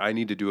anxiety of like I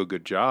need to do a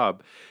good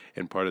job,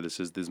 and part of this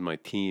is my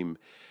team,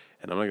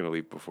 and I'm not going to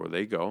leave before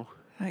they go.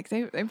 like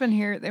they've been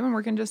here, they've been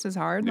working just as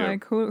hard. Yeah.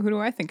 Like who do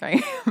I think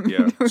I am?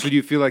 Yeah. So do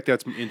you feel like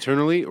that's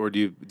internally, or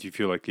do you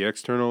feel like the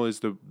external is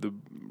the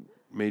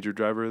major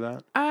driver of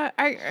that?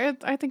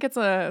 I think it's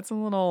a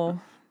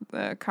little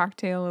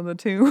cocktail of the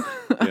two.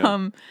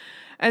 Yeah.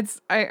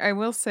 I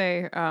will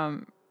say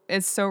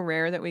it's so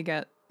rare that we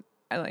get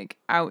like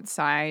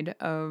outside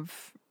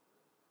of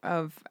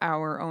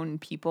our own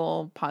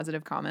people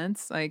positive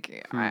comments.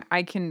 Like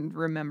I can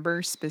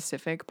remember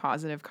specific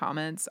positive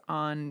comments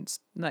on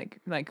like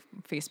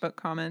Facebook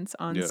comments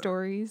on Yeah.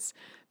 stories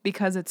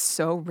because it's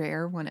so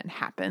rare when it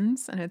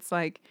happens, and it's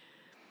like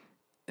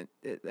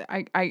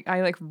I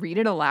like read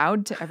it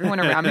aloud to everyone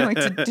around me.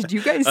 Like, did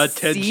you guys see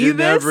Attention,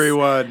 this?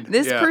 everyone.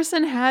 This Yeah.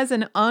 person has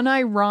an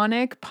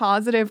unironic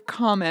positive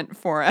comment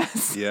for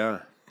us. Yeah.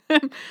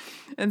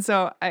 And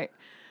so I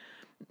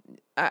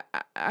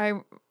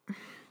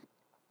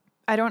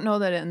don't know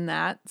that in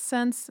that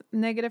sense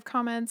negative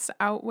comments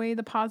outweigh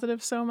the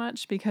positive so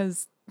much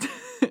because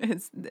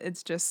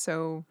it's just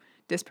so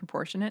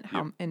disproportionate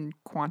how in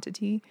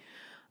quantity.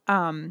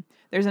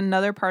 There's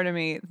another part of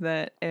me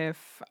that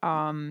if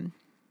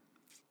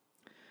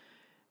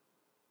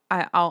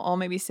I'll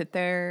maybe sit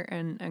there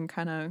and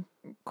kind of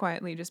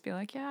quietly just be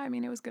like, yeah, I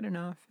mean, it was good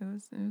enough. It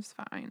was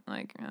fine.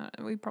 Like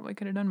we probably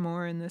could have done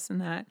more and this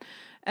and that.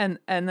 And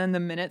then the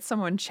minute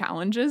someone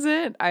challenges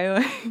it, I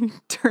like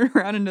turn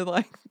around into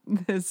like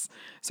this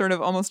sort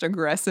of almost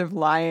aggressive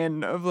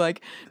lion of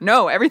like,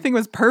 no, everything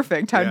was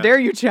perfect. How Yeah. dare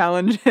you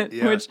challenge it?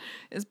 Yeah. Which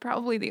is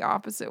probably the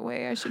opposite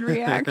way I should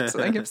react.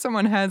 Like if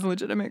someone has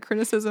legitimate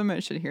criticism, I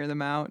should hear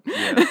them out.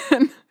 Yeah.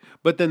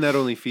 But then that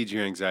only feeds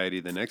your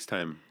anxiety the next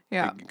time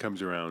Yeah. it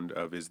comes around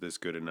of, is this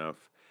good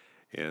enough?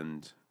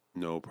 And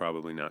no,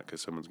 probably not,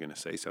 because someone's going to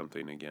say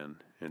something again.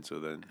 And so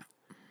then,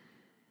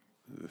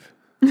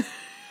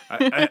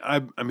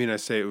 I mean, I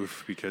say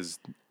oof because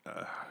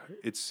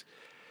it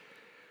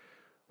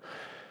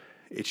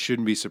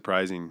shouldn't be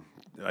surprising.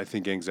 I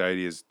think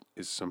anxiety is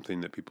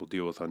something that people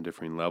deal with on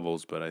differing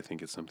levels, but I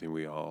think it's something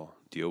we all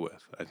deal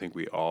with. I think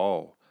we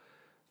all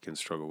can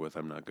struggle with.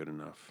 I'm not good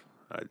enough.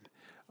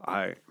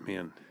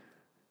 Man,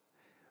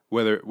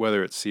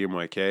 whether it's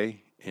CMYK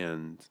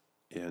and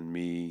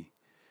me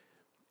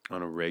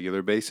on a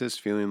regular basis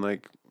feeling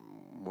like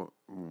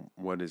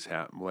what is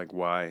happening, like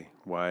why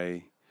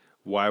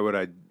would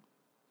I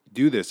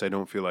do this? I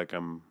don't feel like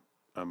I'm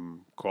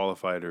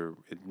qualified or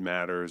it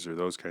matters or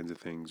those kinds of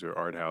things, or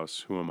art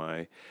house, who am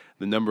I?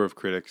 The number of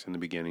critics in the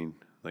beginning,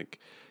 like,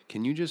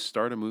 can you just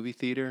start a movie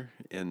theater?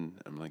 And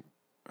I'm like,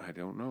 I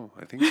don't know.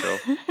 I think so.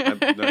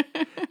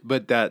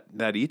 But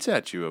that eats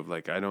at you of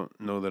like, I don't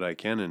know that I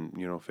can.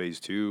 And,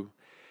 phase 2,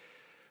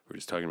 we're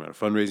just talking about a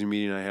fundraising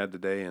meeting I had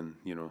today. And,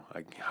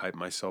 I hype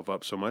myself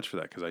up so much for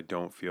that because I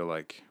don't feel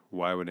like,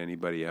 why would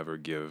anybody ever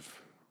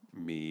give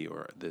me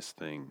or this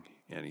thing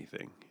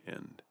anything?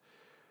 And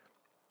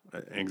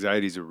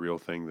anxiety is a real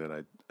thing that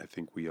I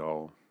think we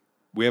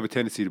have a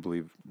tendency to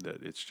believe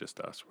that it's just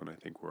us, when I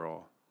think we're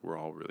all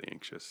really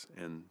anxious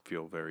and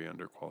feel very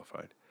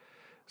underqualified.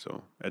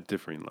 So at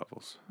differing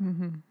levels.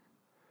 Mm-hmm.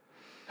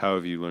 How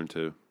have you learned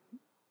to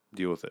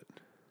deal with it?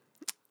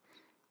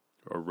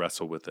 Or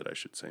wrestle with it, I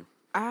should say.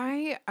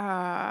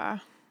 I'm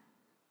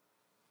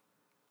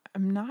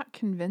not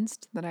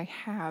convinced that I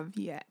have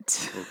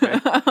yet. Okay.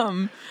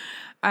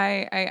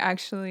 I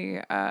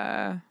actually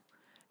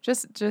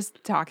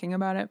just talking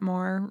about it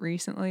more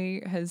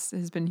recently has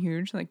been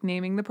huge. Like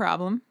naming the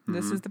problem. Mm-hmm.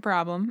 This is the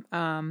problem.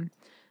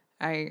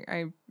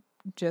 I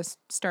just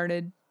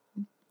started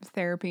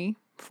therapy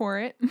for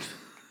it.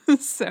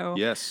 So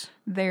yes,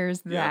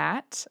 there's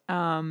that. It's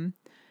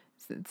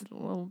a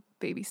little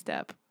baby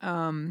step.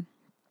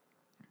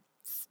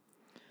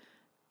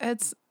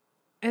 It's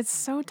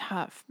so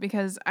tough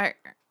because I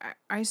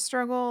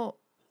struggle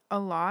a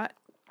lot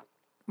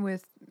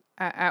with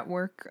at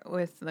work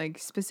with like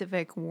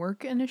specific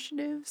work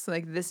initiatives.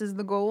 Like this is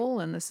the goal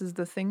and this is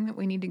the thing that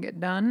we need to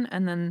get done.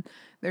 And then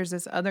there's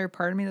this other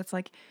part of me that's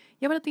like,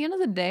 yeah, but at the end of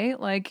the day,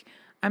 like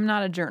I'm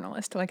not a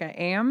journalist. Like I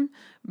am,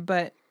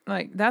 but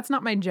like that's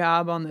not my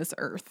job on this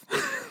earth.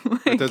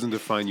 Like, it doesn't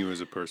define you as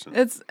a person.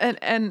 It's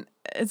and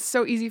it's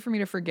so easy for me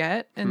to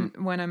forget and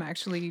when I'm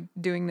actually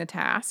doing the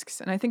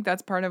tasks. And I think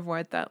that's part of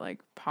what that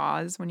like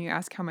pause when you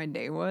ask how my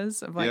day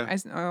was of like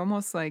I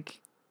almost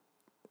like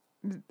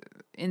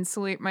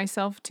insulate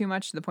myself too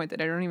much to the point that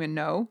I don't even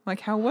know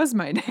like how was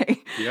my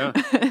day. Yeah.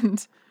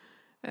 And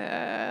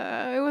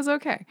it was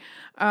okay.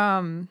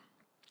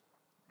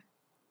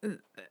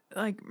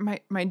 Like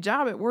my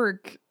job at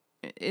work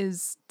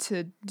is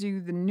to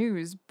do the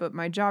news, but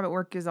my job at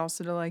work is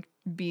also to like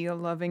be a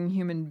loving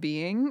human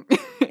being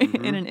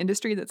in an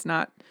industry that's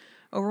not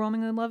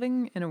overwhelmingly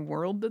loving, in a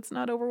world that's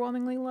not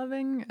overwhelmingly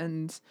loving.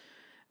 And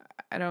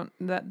I don't,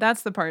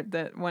 that's the part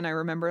that when I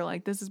remember,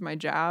 like, this is my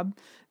job,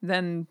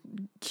 then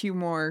cue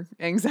more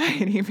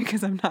anxiety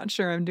because I'm not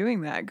sure I'm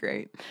doing that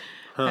great.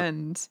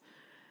 And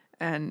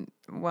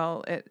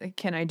well,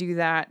 can I do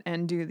that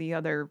and do the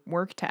other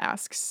work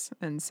tasks?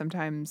 And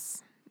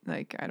sometimes,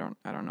 like, I don't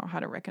know how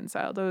to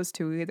reconcile those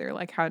two either.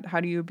 Like, how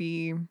do you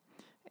be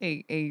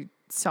a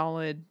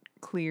solid,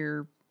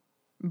 clear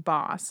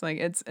boss?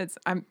 Like,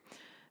 I'm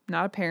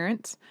not a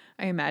parent.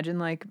 I imagine,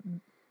 like,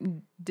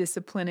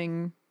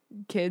 disciplining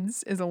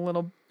kids is a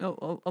little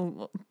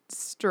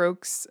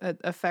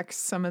affects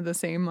some of the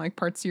same, like,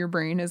 parts of your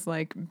brain as,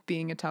 like,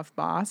 being a tough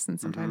boss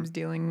and sometimes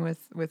dealing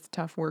with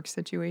tough work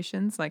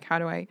situations. Like, how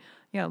do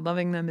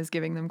loving them is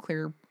giving them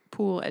clear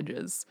pool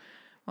edges.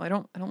 Well, I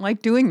don't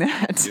like doing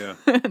that. Yeah.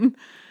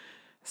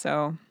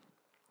 So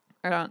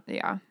I don't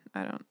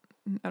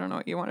know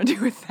what you want to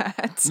do with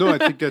that. No, I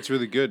think that's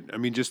really good. I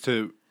mean, just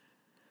to,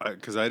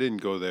 because I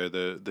didn't go there,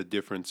 the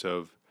difference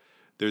of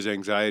there's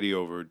anxiety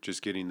over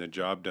just getting the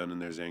job done,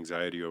 and there's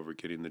anxiety over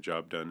getting the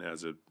job done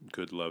as a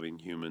good, loving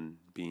human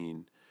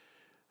being.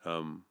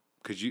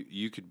 Because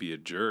you could be a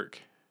jerk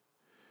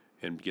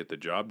and get the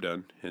job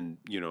done, and,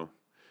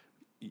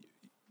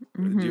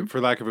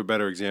 for lack of a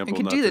better example,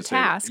 you could do the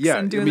tasks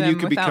and do them you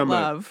could without become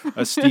love.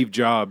 a Steve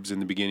Jobs in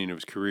the beginning of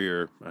his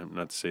career.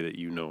 Not to say that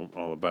you know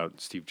all about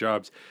Steve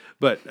Jobs,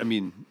 but I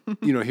mean,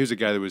 here's a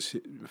guy that was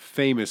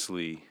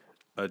famously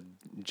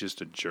just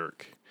a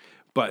jerk,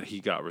 but he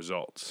got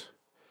results.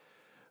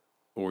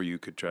 Or you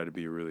could try to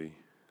be a really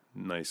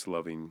nice,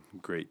 loving,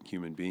 great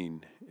human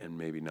being and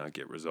maybe not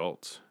get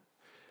results.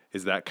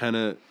 Is that kind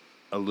of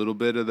a little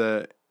bit of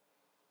the,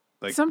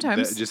 like,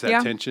 sometimes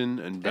that tension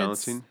and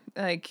balancing? It's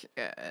like,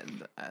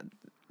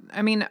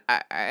 I mean,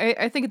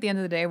 I think at the end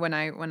of the day, when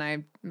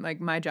I like,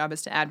 my job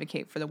is to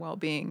advocate for the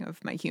well-being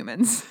of my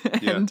humans,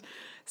 and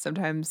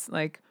sometimes,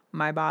 like,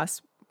 my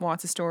boss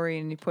wants a story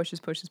and he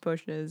pushes,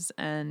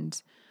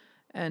 and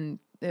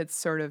it's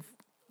sort of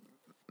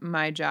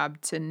my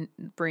job to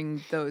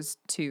bring those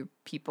two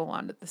people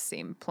onto the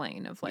same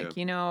plane of, like,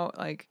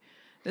 like,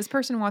 this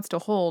person wants to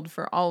hold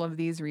for all of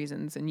these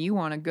reasons and you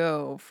want to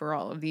go for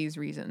all of these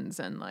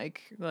reasons, and,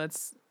 like,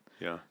 let's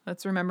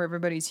remember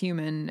everybody's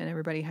human and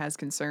everybody has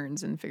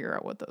concerns and figure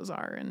out what those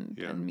are and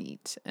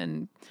meet.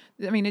 And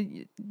I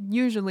mean,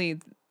 usually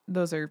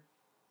those are,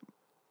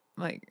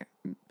 like,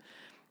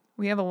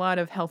 we have a lot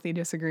of healthy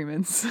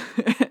disagreements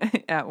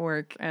at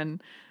work,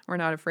 and we're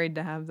not afraid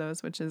to have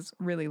those, which is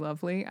really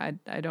lovely.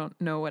 I don't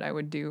know what I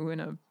would do in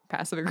a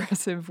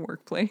passive-aggressive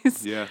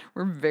workplace. Yeah.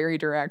 We're very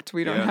direct.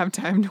 We don't have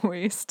time to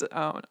waste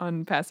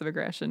on passive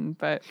aggression,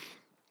 but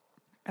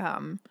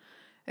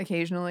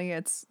occasionally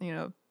it's,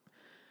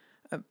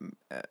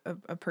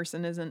 a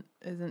person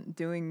isn't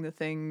doing the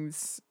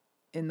things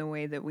in the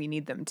way that we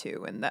need them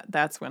to, and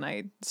that's when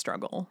I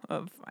struggle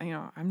of,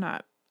 I'm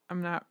not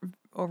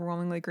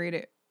overwhelmingly great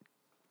at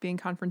being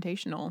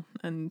confrontational,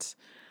 and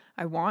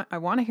I want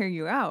to hear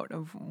you out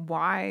of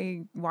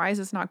why is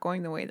this not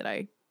going the way that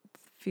I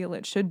feel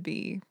it should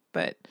be,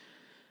 but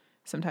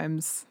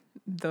sometimes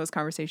those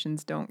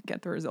conversations don't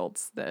get the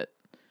results that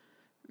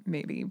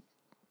maybe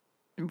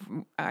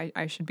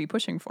I should be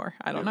pushing for.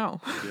 I don't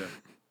know. Yeah.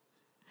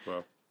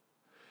 Well,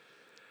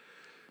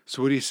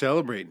 so what are you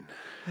celebrating?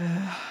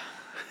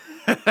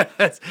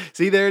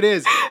 See, there it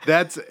is.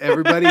 That's,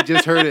 everybody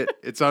just heard it.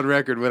 It's on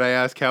record. When I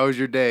ask, how was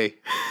your day?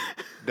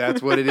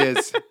 That's what it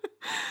is.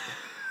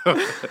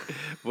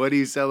 What are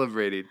you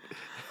celebrating?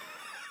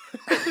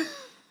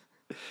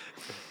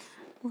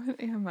 What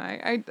am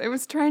I? I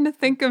was trying to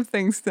think of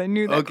things because I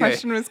knew that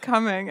question was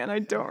coming, and I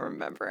don't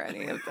remember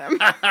any of them.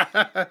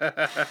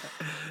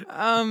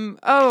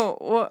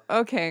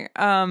 Okay.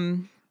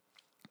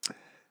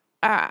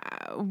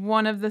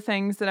 One of the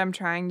things that I'm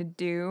trying to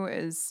do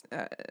is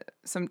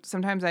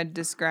sometimes I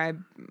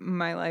describe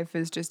my life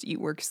as just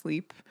eat, work,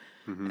 sleep.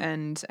 Mm-hmm.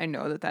 And I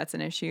know that that's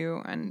an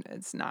issue, and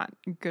it's not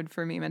good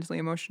for me mentally,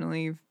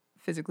 emotionally,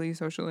 physically,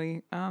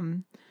 socially.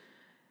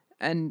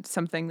 And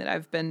something that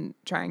I've been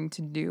trying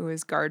to do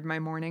is guard my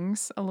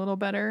mornings a little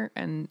better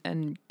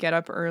and get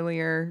up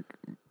earlier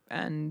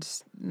and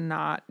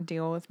not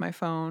deal with my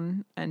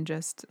phone and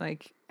just,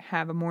 like,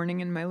 have a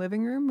morning in my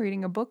living room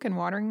reading a book and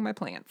watering my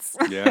plants.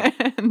 Yeah.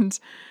 And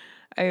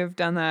I have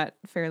done that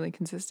fairly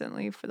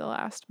consistently for the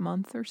last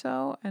month or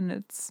so, and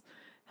it's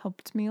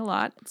helped me a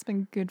lot. It's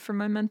been good for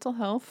my mental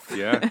health.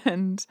 Yeah.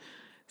 And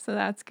so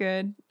that's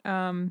good.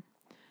 I'm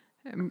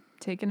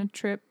taking a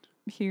trip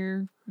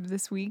here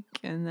this week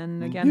and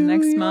then again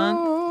next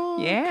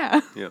month. Yeah.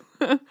 Yeah.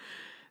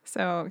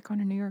 So going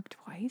to New York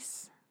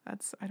twice.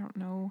 I don't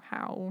know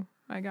how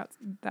I got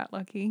that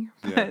lucky,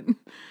 but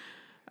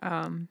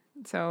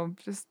so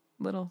just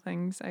little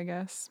things, I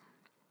guess.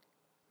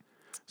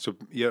 So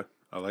yeah,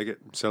 I like it.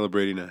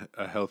 Celebrating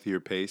a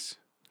healthier pace.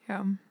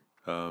 Yeah.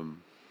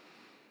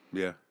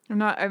 Yeah.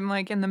 I'm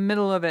like in the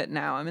middle of it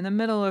now. I'm in the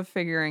middle of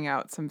figuring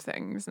out some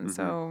things. And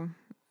so,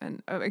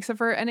 and except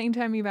for any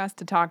time you've asked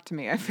to talk to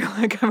me, I feel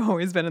like I've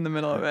always been in the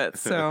middle of it.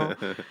 So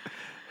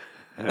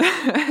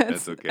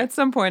That's okay. At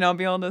some point, I'll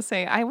be able to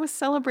say, I was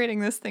celebrating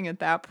this thing at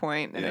that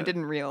point, and I Yeah.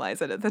 didn't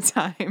realize it at the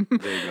time.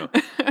 There you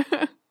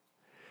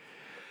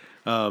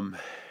go.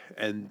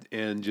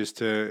 And just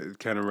to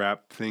kind of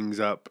wrap things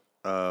up,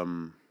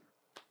 the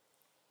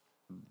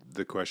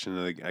question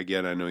that,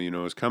 again, I know you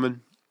know is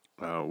coming.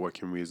 What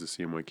can we as a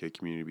CMYK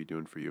community be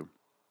doing for you?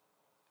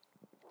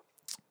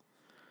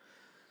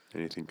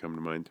 Anything come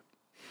to mind?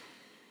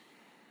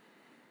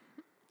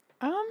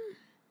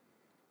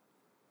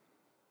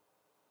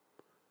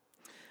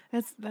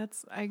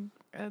 That's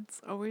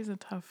always a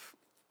tough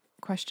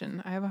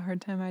question. I have a hard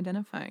time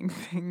identifying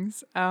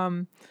things.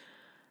 I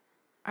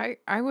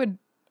would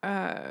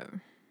I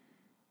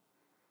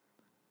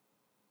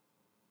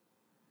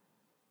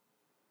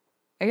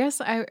guess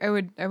I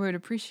would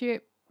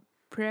appreciate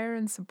prayer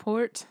and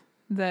support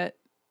that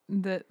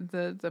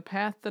the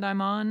path that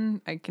I'm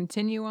on, I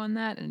continue on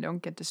that and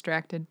don't get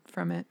distracted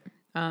from it.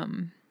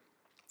 And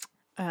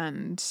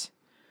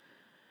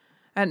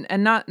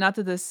not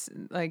that this,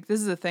 like,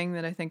 this is a thing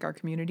that I think our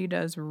community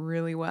does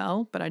really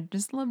well, but I'd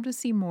just love to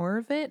see more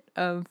of it,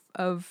 of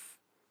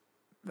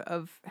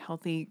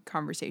healthy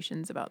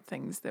conversations about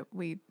things that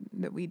we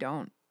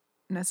don't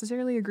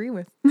necessarily agree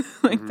with.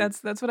 Like,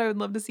 that's what I would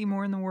love to see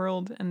more in the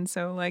world. And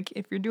so, like,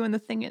 if you're doing the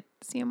thing at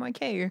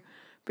CMYK,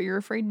 but you're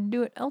afraid to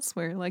do it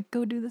elsewhere, like,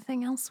 go do the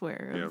thing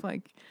elsewhere. Yeah. Of,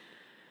 like,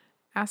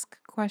 ask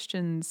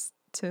questions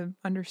to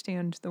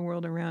understand the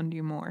world around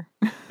you more.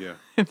 Yeah.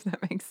 If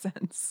that makes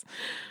sense.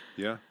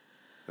 Yeah,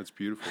 that's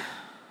beautiful.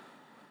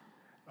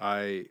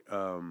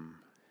 For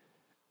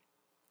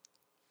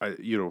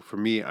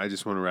me, I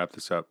just want to wrap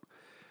this up,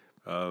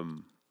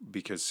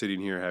 because sitting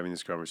here having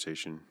this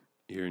conversation,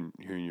 hearing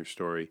your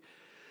story,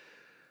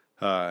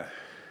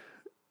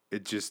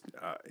 it just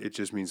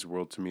means the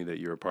world to me that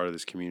you're a part of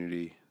this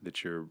community,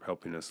 that you're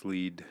helping us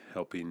lead,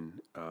 helping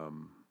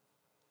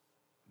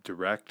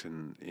direct,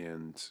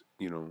 and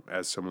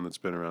as someone that's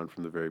been around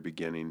from the very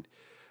beginning,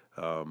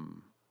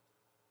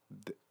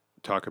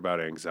 talk about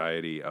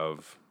anxiety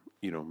of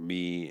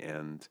me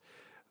and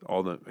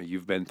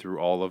you've been through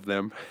all of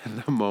them,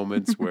 the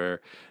moments where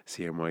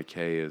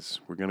CMYK is,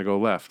 we're going to go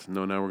left.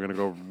 No, now we're going to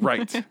go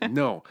right.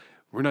 No,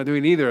 we're not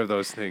doing either of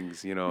those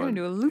things, We're going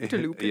to do a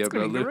loop-de-loop. It's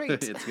going to be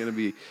great. It's going to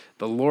be,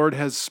 the Lord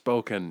has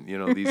spoken,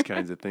 these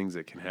kinds of things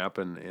that can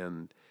happen.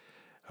 And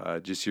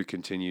just your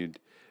continued,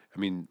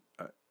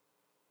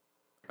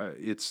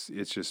 it's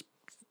just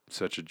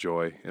such a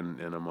joy, and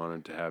I'm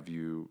honored to have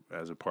you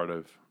as a part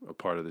of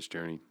this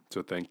journey.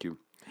 So thank you.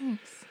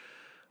 Thanks.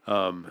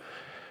 I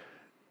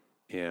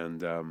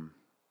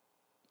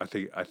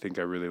think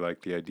I really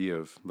like the idea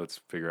of, let's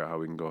figure out how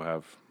we can go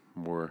have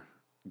more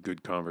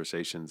good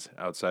conversations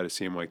outside of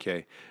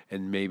CMYK,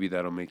 and maybe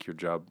that'll make your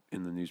job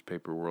in the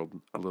newspaper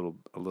world a little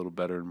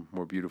better and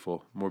more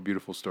beautiful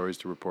stories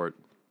to report.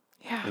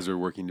 Yeah. As we're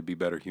working to be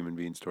better human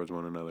beings towards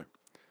one another.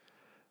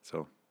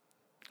 So,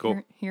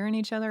 cool. Hearing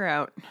each other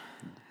out.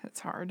 It's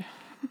hard.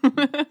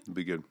 It'll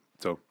be good.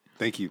 So,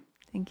 thank you.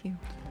 Thank you.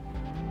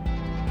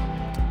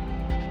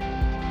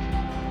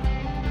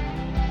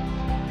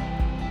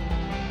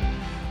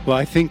 Well,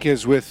 I think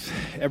as with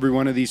every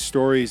one of these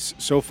stories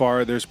so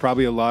far, there's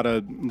probably a lot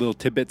of little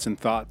tidbits and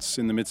thoughts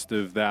in the midst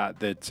of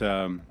that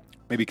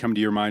maybe come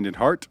to your mind and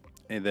heart,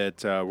 and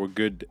that were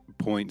good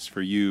points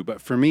for you.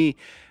 But for me,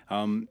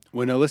 when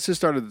Alyssa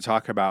started to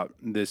talk about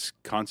this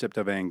concept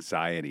of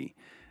anxiety,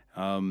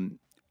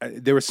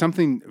 there was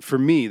something for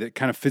me that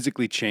kind of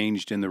physically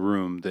changed in the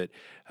room, that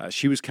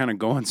she was kind of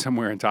going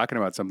somewhere and talking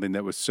about something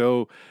that was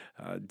so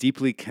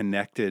deeply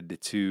connected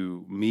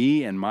to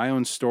me and my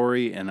own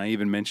story. And I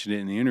even mentioned it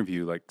in the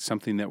interview, like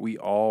something that we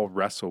all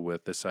wrestle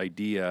with, this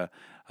idea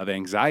of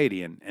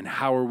anxiety, and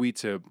how are we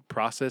to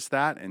process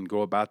that and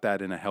go about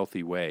that in a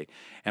healthy way.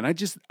 And I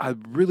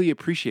really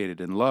appreciated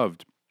and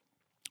loved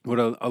what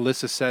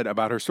Alyssa said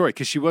about her story,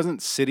 because she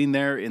wasn't sitting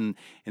there in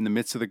the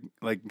midst of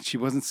she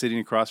wasn't sitting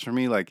across from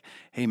me like,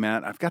 hey,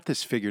 Matt, I've got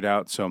this figured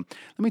out. So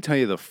let me tell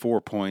you the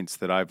 4 points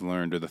that I've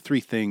learned, or the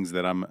 3 things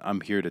that I'm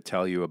here to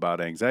tell you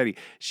about anxiety.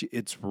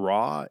 It's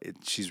raw.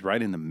 She's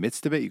right in the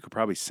midst of it. You could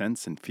probably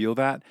sense and feel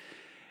that.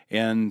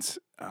 And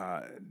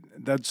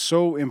that's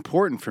so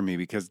important for me,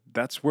 because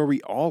that's where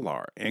we all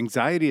are.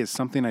 Anxiety is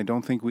something I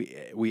don't think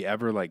we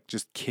ever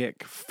just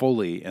kick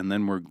fully and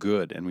then we're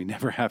good, and we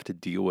never have to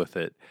deal with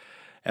it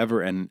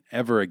ever and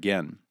ever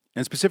again.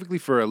 And specifically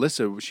for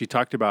Alyssa, she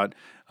talked about,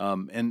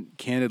 and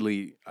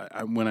candidly,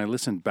 when I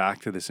listened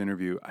back to this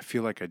interview, I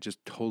feel like I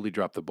just totally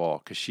dropped the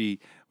ball, because she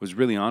was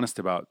really honest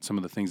about some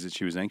of the things that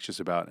she was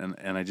anxious about.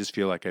 And I just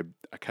feel like I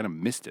kind of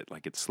missed it,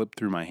 like it slipped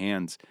through my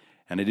hands,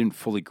 and I didn't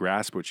fully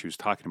grasp what she was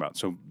talking about.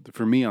 So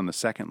for me, on the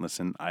second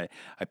listen, I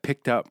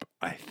picked up,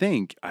 I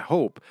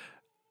hope,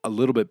 a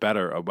little bit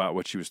better about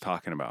what she was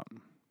talking about.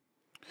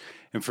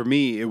 And for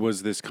me, it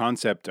was this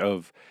concept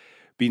of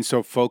being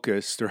so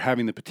focused, or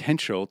having the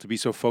potential to be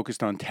so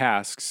focused on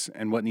tasks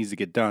and what needs to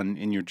get done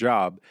in your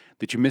job,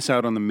 that you miss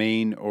out on the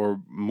main or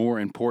more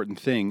important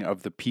thing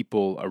of the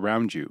people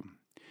around you.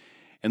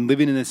 And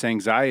living in this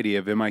anxiety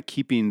of, am I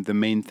keeping the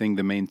main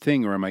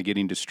thing, or am I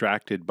getting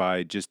distracted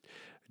by just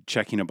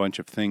checking a bunch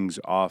of things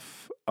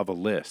off of a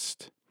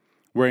list.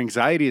 Where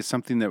anxiety is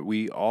something that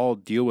we all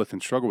deal with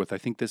and struggle with. I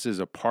think this is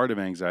a part of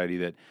anxiety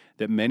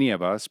that many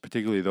of us,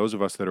 particularly those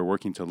of us that are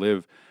working to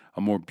live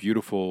a more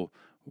beautiful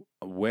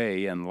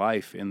way and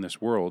life in this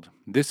world,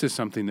 this is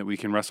something that we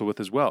can wrestle with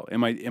as well.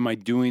 Am I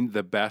doing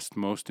the best,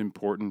 most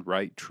important,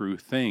 right, true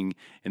thing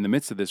in the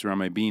midst of this, or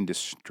am I being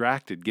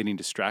distracted, getting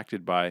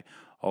distracted by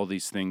all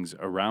these things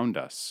around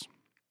us?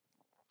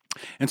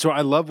 And so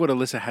I love what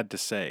Alyssa had to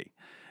say.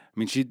 I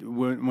mean,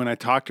 when I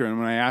talked to her and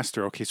when I asked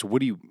her, okay, so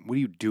what are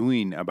you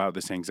doing about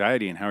this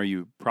anxiety and how are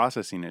you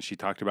processing it? She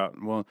talked about,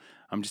 well,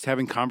 I'm just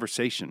having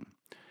conversation.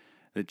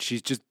 That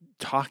she's just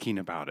talking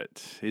about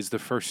it is the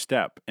first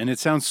step. And it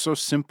sounds so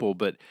simple,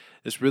 but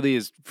this really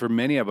is, for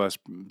many of us,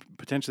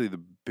 potentially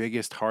the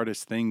biggest,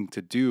 hardest thing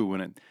to do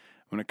when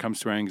it comes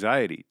to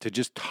anxiety, to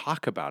just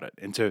talk about it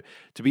and to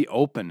be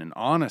open and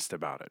honest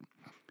about it.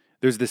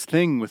 There's this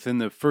thing within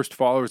the first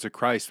followers of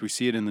Christ, we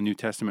see it in the New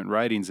Testament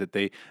writings, that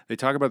they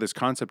talk about this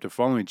concept of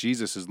following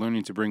Jesus as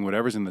learning to bring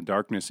whatever's in the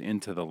darkness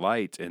into the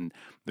light. And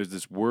there's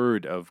this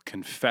word of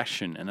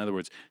confession. In other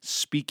words,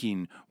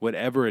 speaking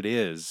whatever it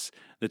is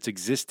that's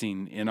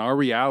existing in our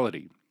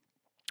reality,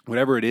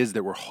 whatever it is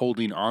that we're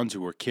holding on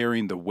to or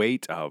carrying the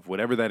weight of,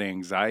 whatever that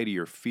anxiety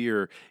or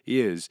fear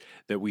is,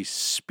 that we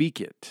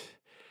speak it,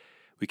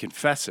 we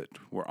confess it,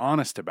 we're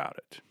honest about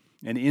it.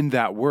 And in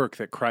that work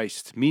that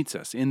Christ meets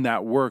us, in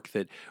that work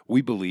that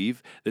we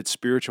believe that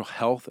spiritual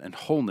health and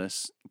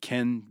wholeness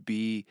can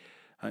be,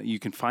 you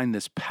can find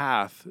this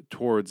path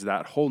towards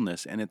that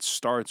wholeness. And it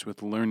starts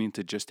with learning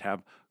to just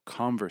have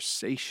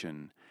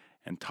conversation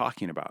and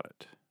talking about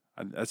it.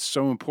 That's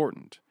so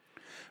important.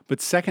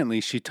 But secondly,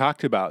 she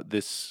talked about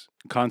this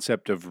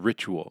concept of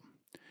ritual.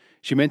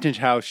 She mentioned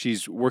how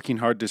she's working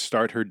hard to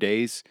start her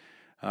days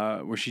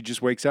where she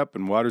just wakes up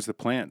and waters the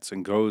plants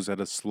and goes at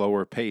a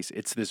slower pace.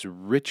 It's this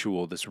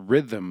ritual, this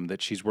rhythm that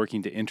she's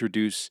working to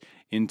introduce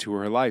into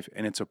her life,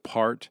 and it's a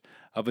part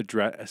of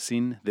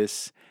addressing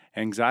this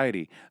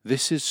anxiety.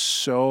 This is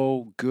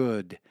so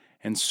good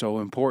and so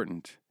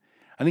important.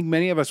 I think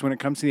many of us, when it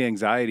comes to the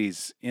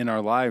anxieties in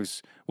our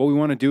lives, what we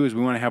want to do is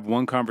we want to have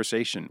one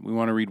conversation. We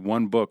want to read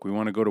one book. We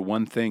want to go to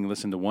one thing,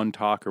 listen to one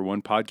talk or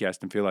one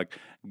podcast and feel like,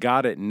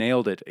 got it,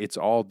 nailed it, it's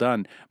all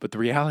done. But the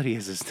reality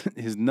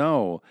is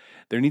no,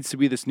 there needs to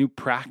be this new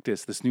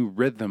practice, this new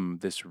rhythm,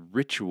 this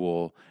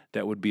ritual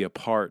that would be a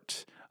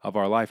part of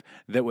our life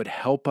that would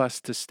help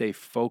us to stay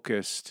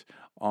focused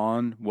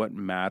on what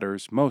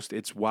matters most.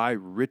 It's why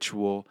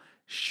ritual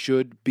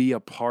should be a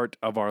part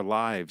of our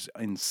lives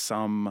in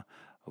some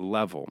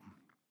level.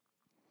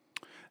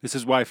 This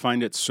is why I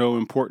find it so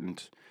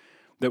important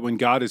that when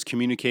God is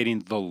communicating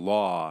the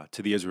law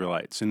to the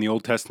Israelites in the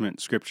Old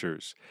Testament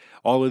scriptures,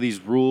 all of these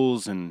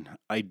rules and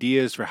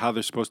ideas for how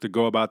they're supposed to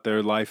go about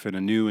their life in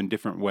a new and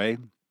different way,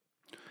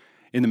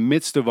 in the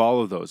midst of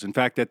all of those, in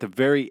fact, at the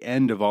very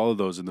end of all of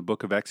those in the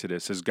book of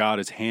Exodus, as God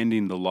is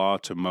handing the law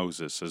to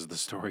Moses, as the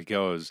story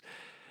goes,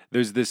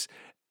 there's this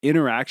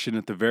interaction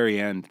at the very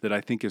end that I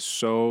think is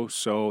so,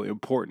 so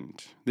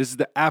important. This is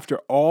after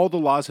all the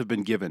laws have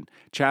been given,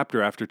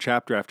 chapter after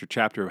chapter after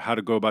chapter, of how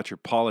to go about your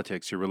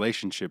politics, your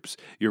relationships,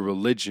 your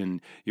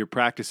religion, your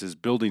practices,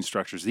 building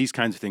structures, these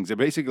kinds of things. And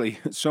basically,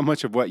 so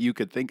much of what you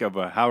could think of,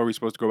 how are we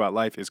supposed to go about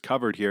life, is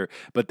covered here.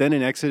 But then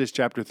in Exodus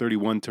chapter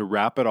 31, to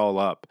wrap it all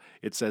up,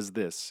 it says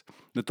this,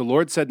 that the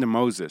Lord said to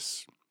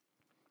Moses,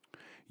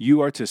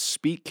 "You are to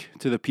speak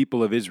to the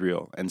people of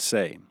Israel and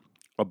say,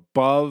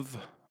 above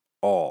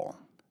all."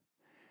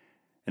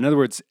 In other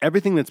words,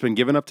 everything that's been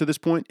given up to this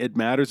point, it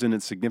matters and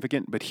it's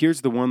significant, but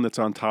here's the one that's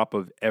on top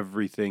of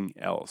everything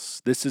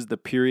else. This is the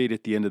period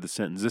at the end of the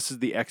sentence. This is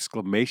the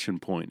exclamation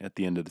point at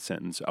the end of the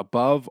sentence.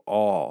 Above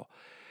all,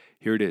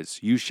 here it is,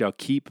 you shall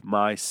keep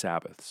my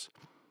Sabbaths.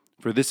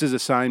 For this is a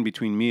sign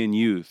between me and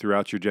you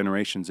throughout your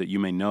generations, that you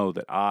may know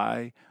that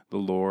I, the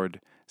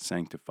Lord,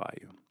 sanctify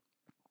you.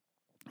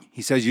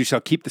 He says, you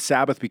shall keep the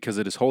Sabbath because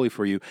it is holy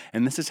for you.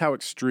 And this is how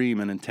extreme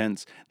and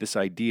intense this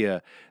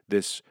idea,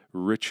 this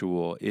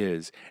ritual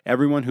is.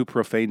 Everyone who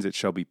profanes it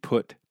shall be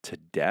put to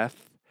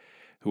death.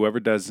 Whoever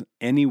does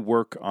any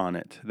work on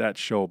it, that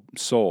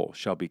soul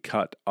shall be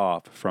cut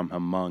off from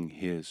among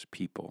his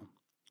people.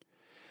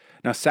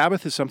 Now,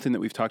 Sabbath is something that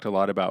we've talked a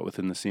lot about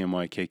within the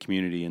CMYK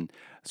community, and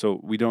so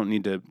we don't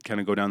need to kind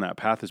of go down that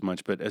path as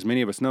much, but as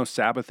many of us know,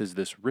 Sabbath is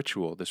this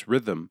ritual, this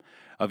rhythm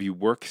of you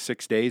work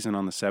 6 days, and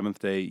on the seventh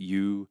day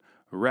you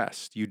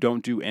rest. You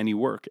don't do any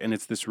work, and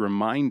it's this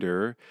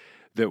reminder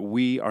that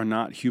we are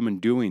not human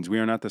doings. We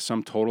are not the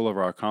sum total of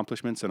our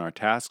accomplishments and our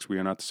tasks. We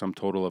are not the sum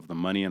total of the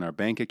money in our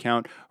bank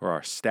account or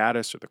our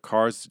status or the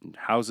cars and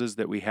houses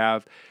that we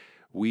have.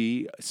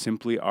 We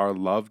simply are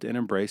loved and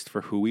embraced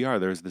for who we are.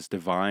 There's this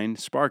divine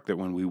spark that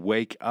when we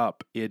wake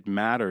up, it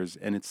matters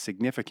and it's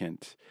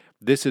significant.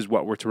 This is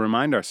what we're to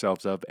remind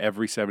ourselves of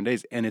every 7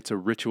 days, and it's a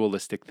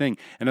ritualistic thing.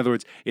 In other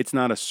words, it's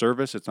not a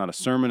service, it's not a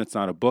sermon, it's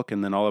not a book,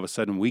 and then all of a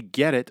sudden we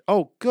get it.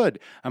 Oh, good,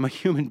 I'm a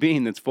human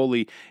being that's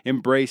fully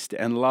embraced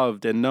and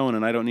loved and known,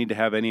 and I don't need to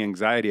have any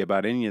anxiety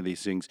about any of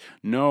these things.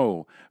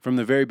 No, from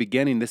the very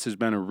beginning, this has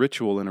been a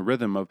ritual and a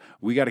rhythm of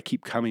we got to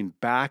keep coming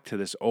back to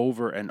this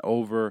over and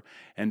over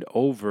and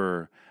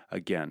over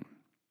again.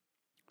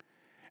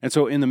 And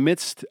so in the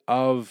midst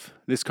of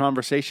this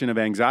conversation of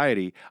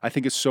anxiety, I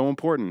think it's so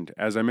important,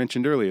 as I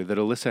mentioned earlier, that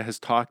Alyssa has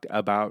talked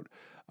about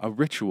a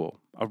ritual,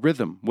 a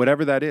rhythm,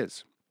 whatever that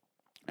is.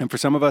 And for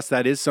some of us,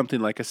 that is something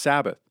like a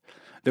Sabbath,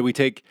 that we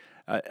take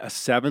a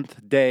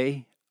seventh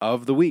day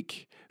of the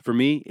week. For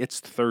me, it's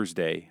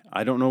Thursday.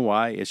 I don't know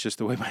why. It's just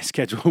the way my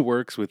schedule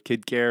works with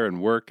kid care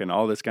and work and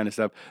all this kind of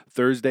stuff.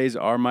 Thursdays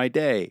are my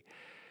day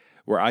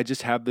where I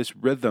just have this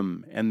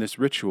rhythm and this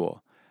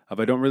ritual.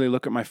 I don't really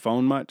look at my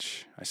phone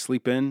much. I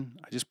sleep in.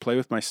 I just play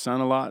with my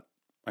son a lot.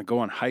 I go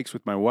on hikes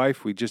with my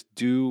wife. We just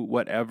do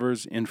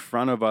whatever's in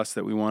front of us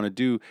that we want to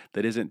do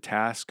that isn't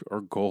task or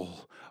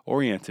goal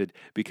oriented,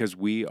 because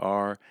we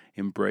are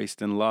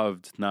embraced and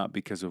loved, not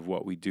because of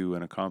what we do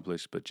and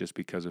accomplish, but just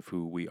because of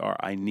who we are.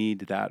 I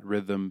need that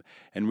rhythm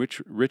and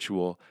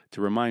ritual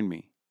to remind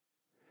me.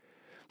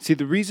 See,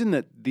 the reason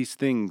that these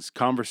things,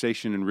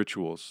 conversation and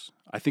rituals,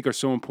 I think are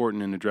so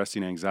important in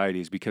addressing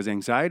anxiety is because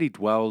anxiety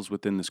dwells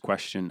within this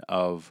question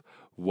of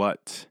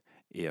what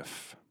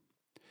if.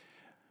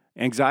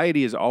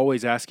 Anxiety is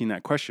always asking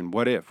that question,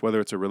 what if? Whether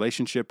it's a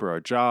relationship or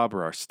our job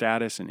or our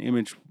status and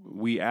image,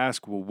 we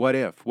ask, well, what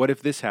if? What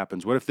if this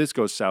happens? What if this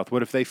goes south?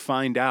 What if they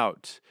find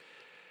out?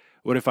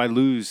 What if I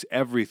lose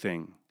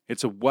everything?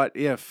 It's a what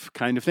if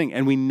kind of thing.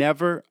 And we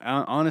never,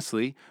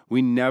 honestly,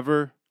 we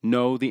never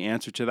know the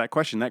answer to that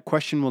question. That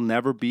question will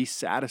never be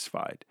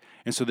satisfied.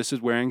 And so this is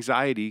where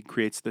anxiety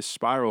creates this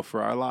spiral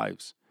for our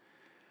lives.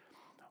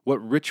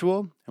 What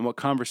ritual and what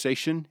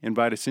conversation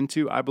invite us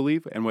into, I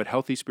believe, and what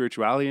healthy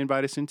spirituality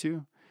invite us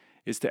into,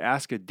 is to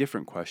ask a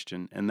different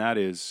question, and that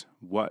is,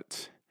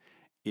 what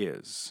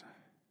is?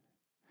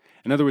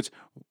 In other words,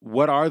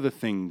 what are the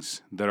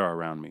things that are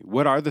around me?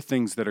 What are the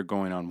things that are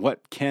going on?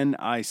 What can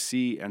I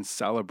see and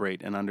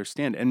celebrate and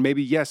understand? And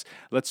maybe, yes,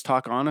 let's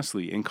talk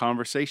honestly in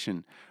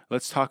conversation.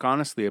 Let's talk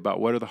honestly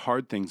about what are the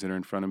hard things that are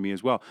in front of me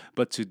as well.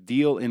 But to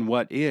deal in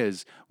what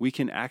is, we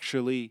can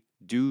actually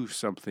do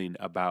something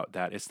about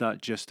that. It's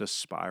not just a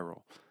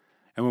spiral.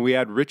 And when we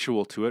add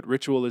ritual to it,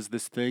 ritual is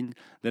this thing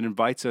that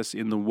invites us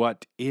in the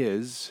what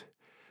is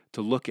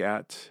to look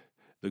at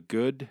the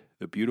good,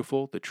 the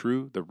beautiful, the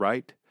true, the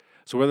right.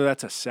 So whether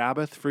that's a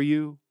Sabbath for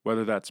you,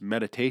 whether that's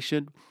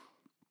meditation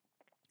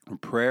or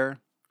prayer,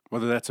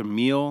 whether that's a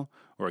meal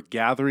or a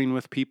gathering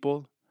with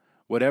people,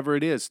 whatever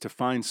it is, to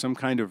find some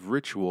kind of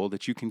ritual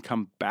that you can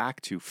come back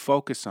to,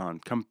 focus on,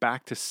 come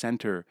back to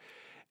center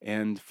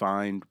and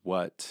find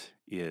what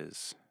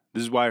is.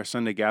 This is why our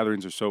Sunday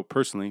gatherings are so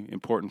personally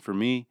important for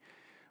me,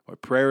 why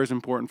prayer is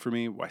important for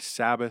me, why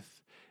Sabbath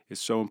is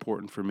so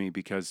important for me,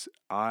 because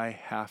I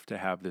have to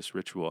have this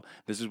ritual.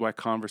 This is why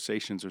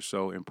conversations are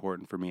so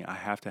important for me. I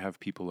have to have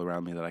people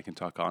around me that I can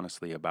talk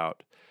honestly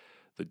about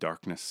the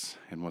darkness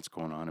and what's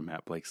going on in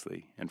Matt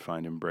Blakesley and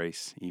find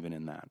embrace even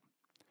in that.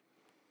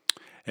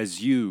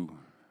 As you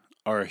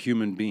are a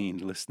human being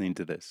listening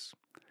to this,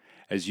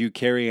 as you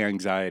carry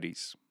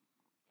anxieties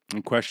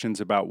and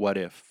questions about what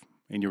if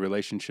in your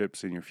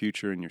relationships, in your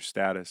future, in your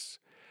status,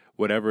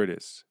 whatever it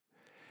is,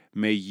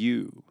 may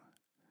you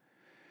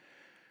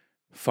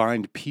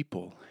find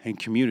people and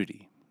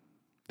community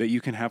that you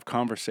can have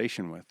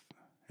conversation with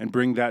and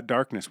bring that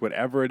darkness,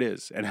 whatever it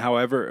is, and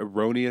however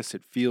erroneous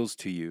it feels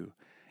to you,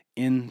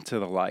 into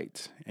the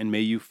light. And may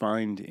you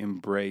find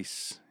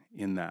embrace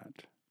in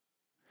that.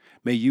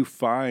 May you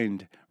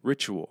find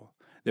ritual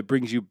that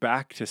brings you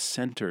back to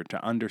center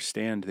to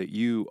understand that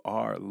you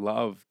are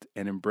loved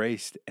and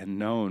embraced and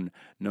known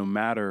no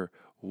matter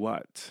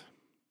what.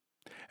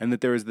 And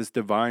that there is this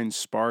divine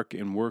spark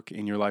and work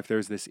in your life.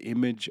 There's this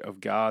image of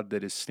God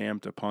that is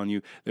stamped upon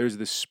you. There's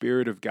the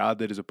Spirit of God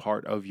that is a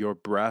part of your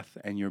breath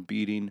and your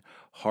beating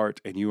heart,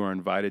 and you are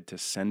invited to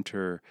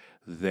center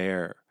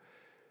there.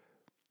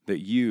 That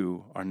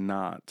you are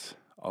not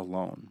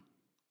alone.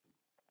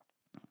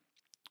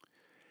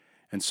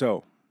 And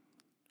so,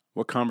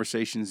 what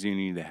conversations do you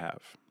need to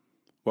have?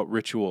 What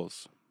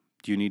rituals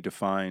do you need to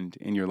find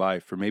in your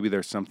life? Or maybe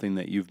there's something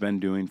that you've been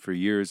doing for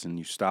years and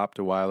you stopped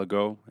a while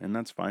ago, and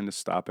that's fine to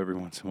stop every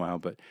once in a while,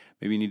 but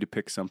maybe you need to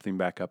pick something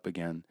back up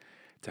again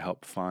to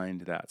help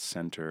find that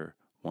center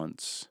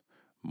once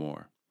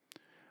more.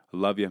 I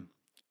love you,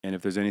 and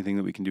if there's anything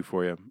that we can do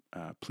for you,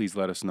 please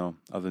let us know.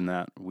 Other than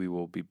that, we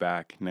will be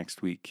back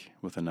next week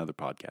with another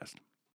podcast.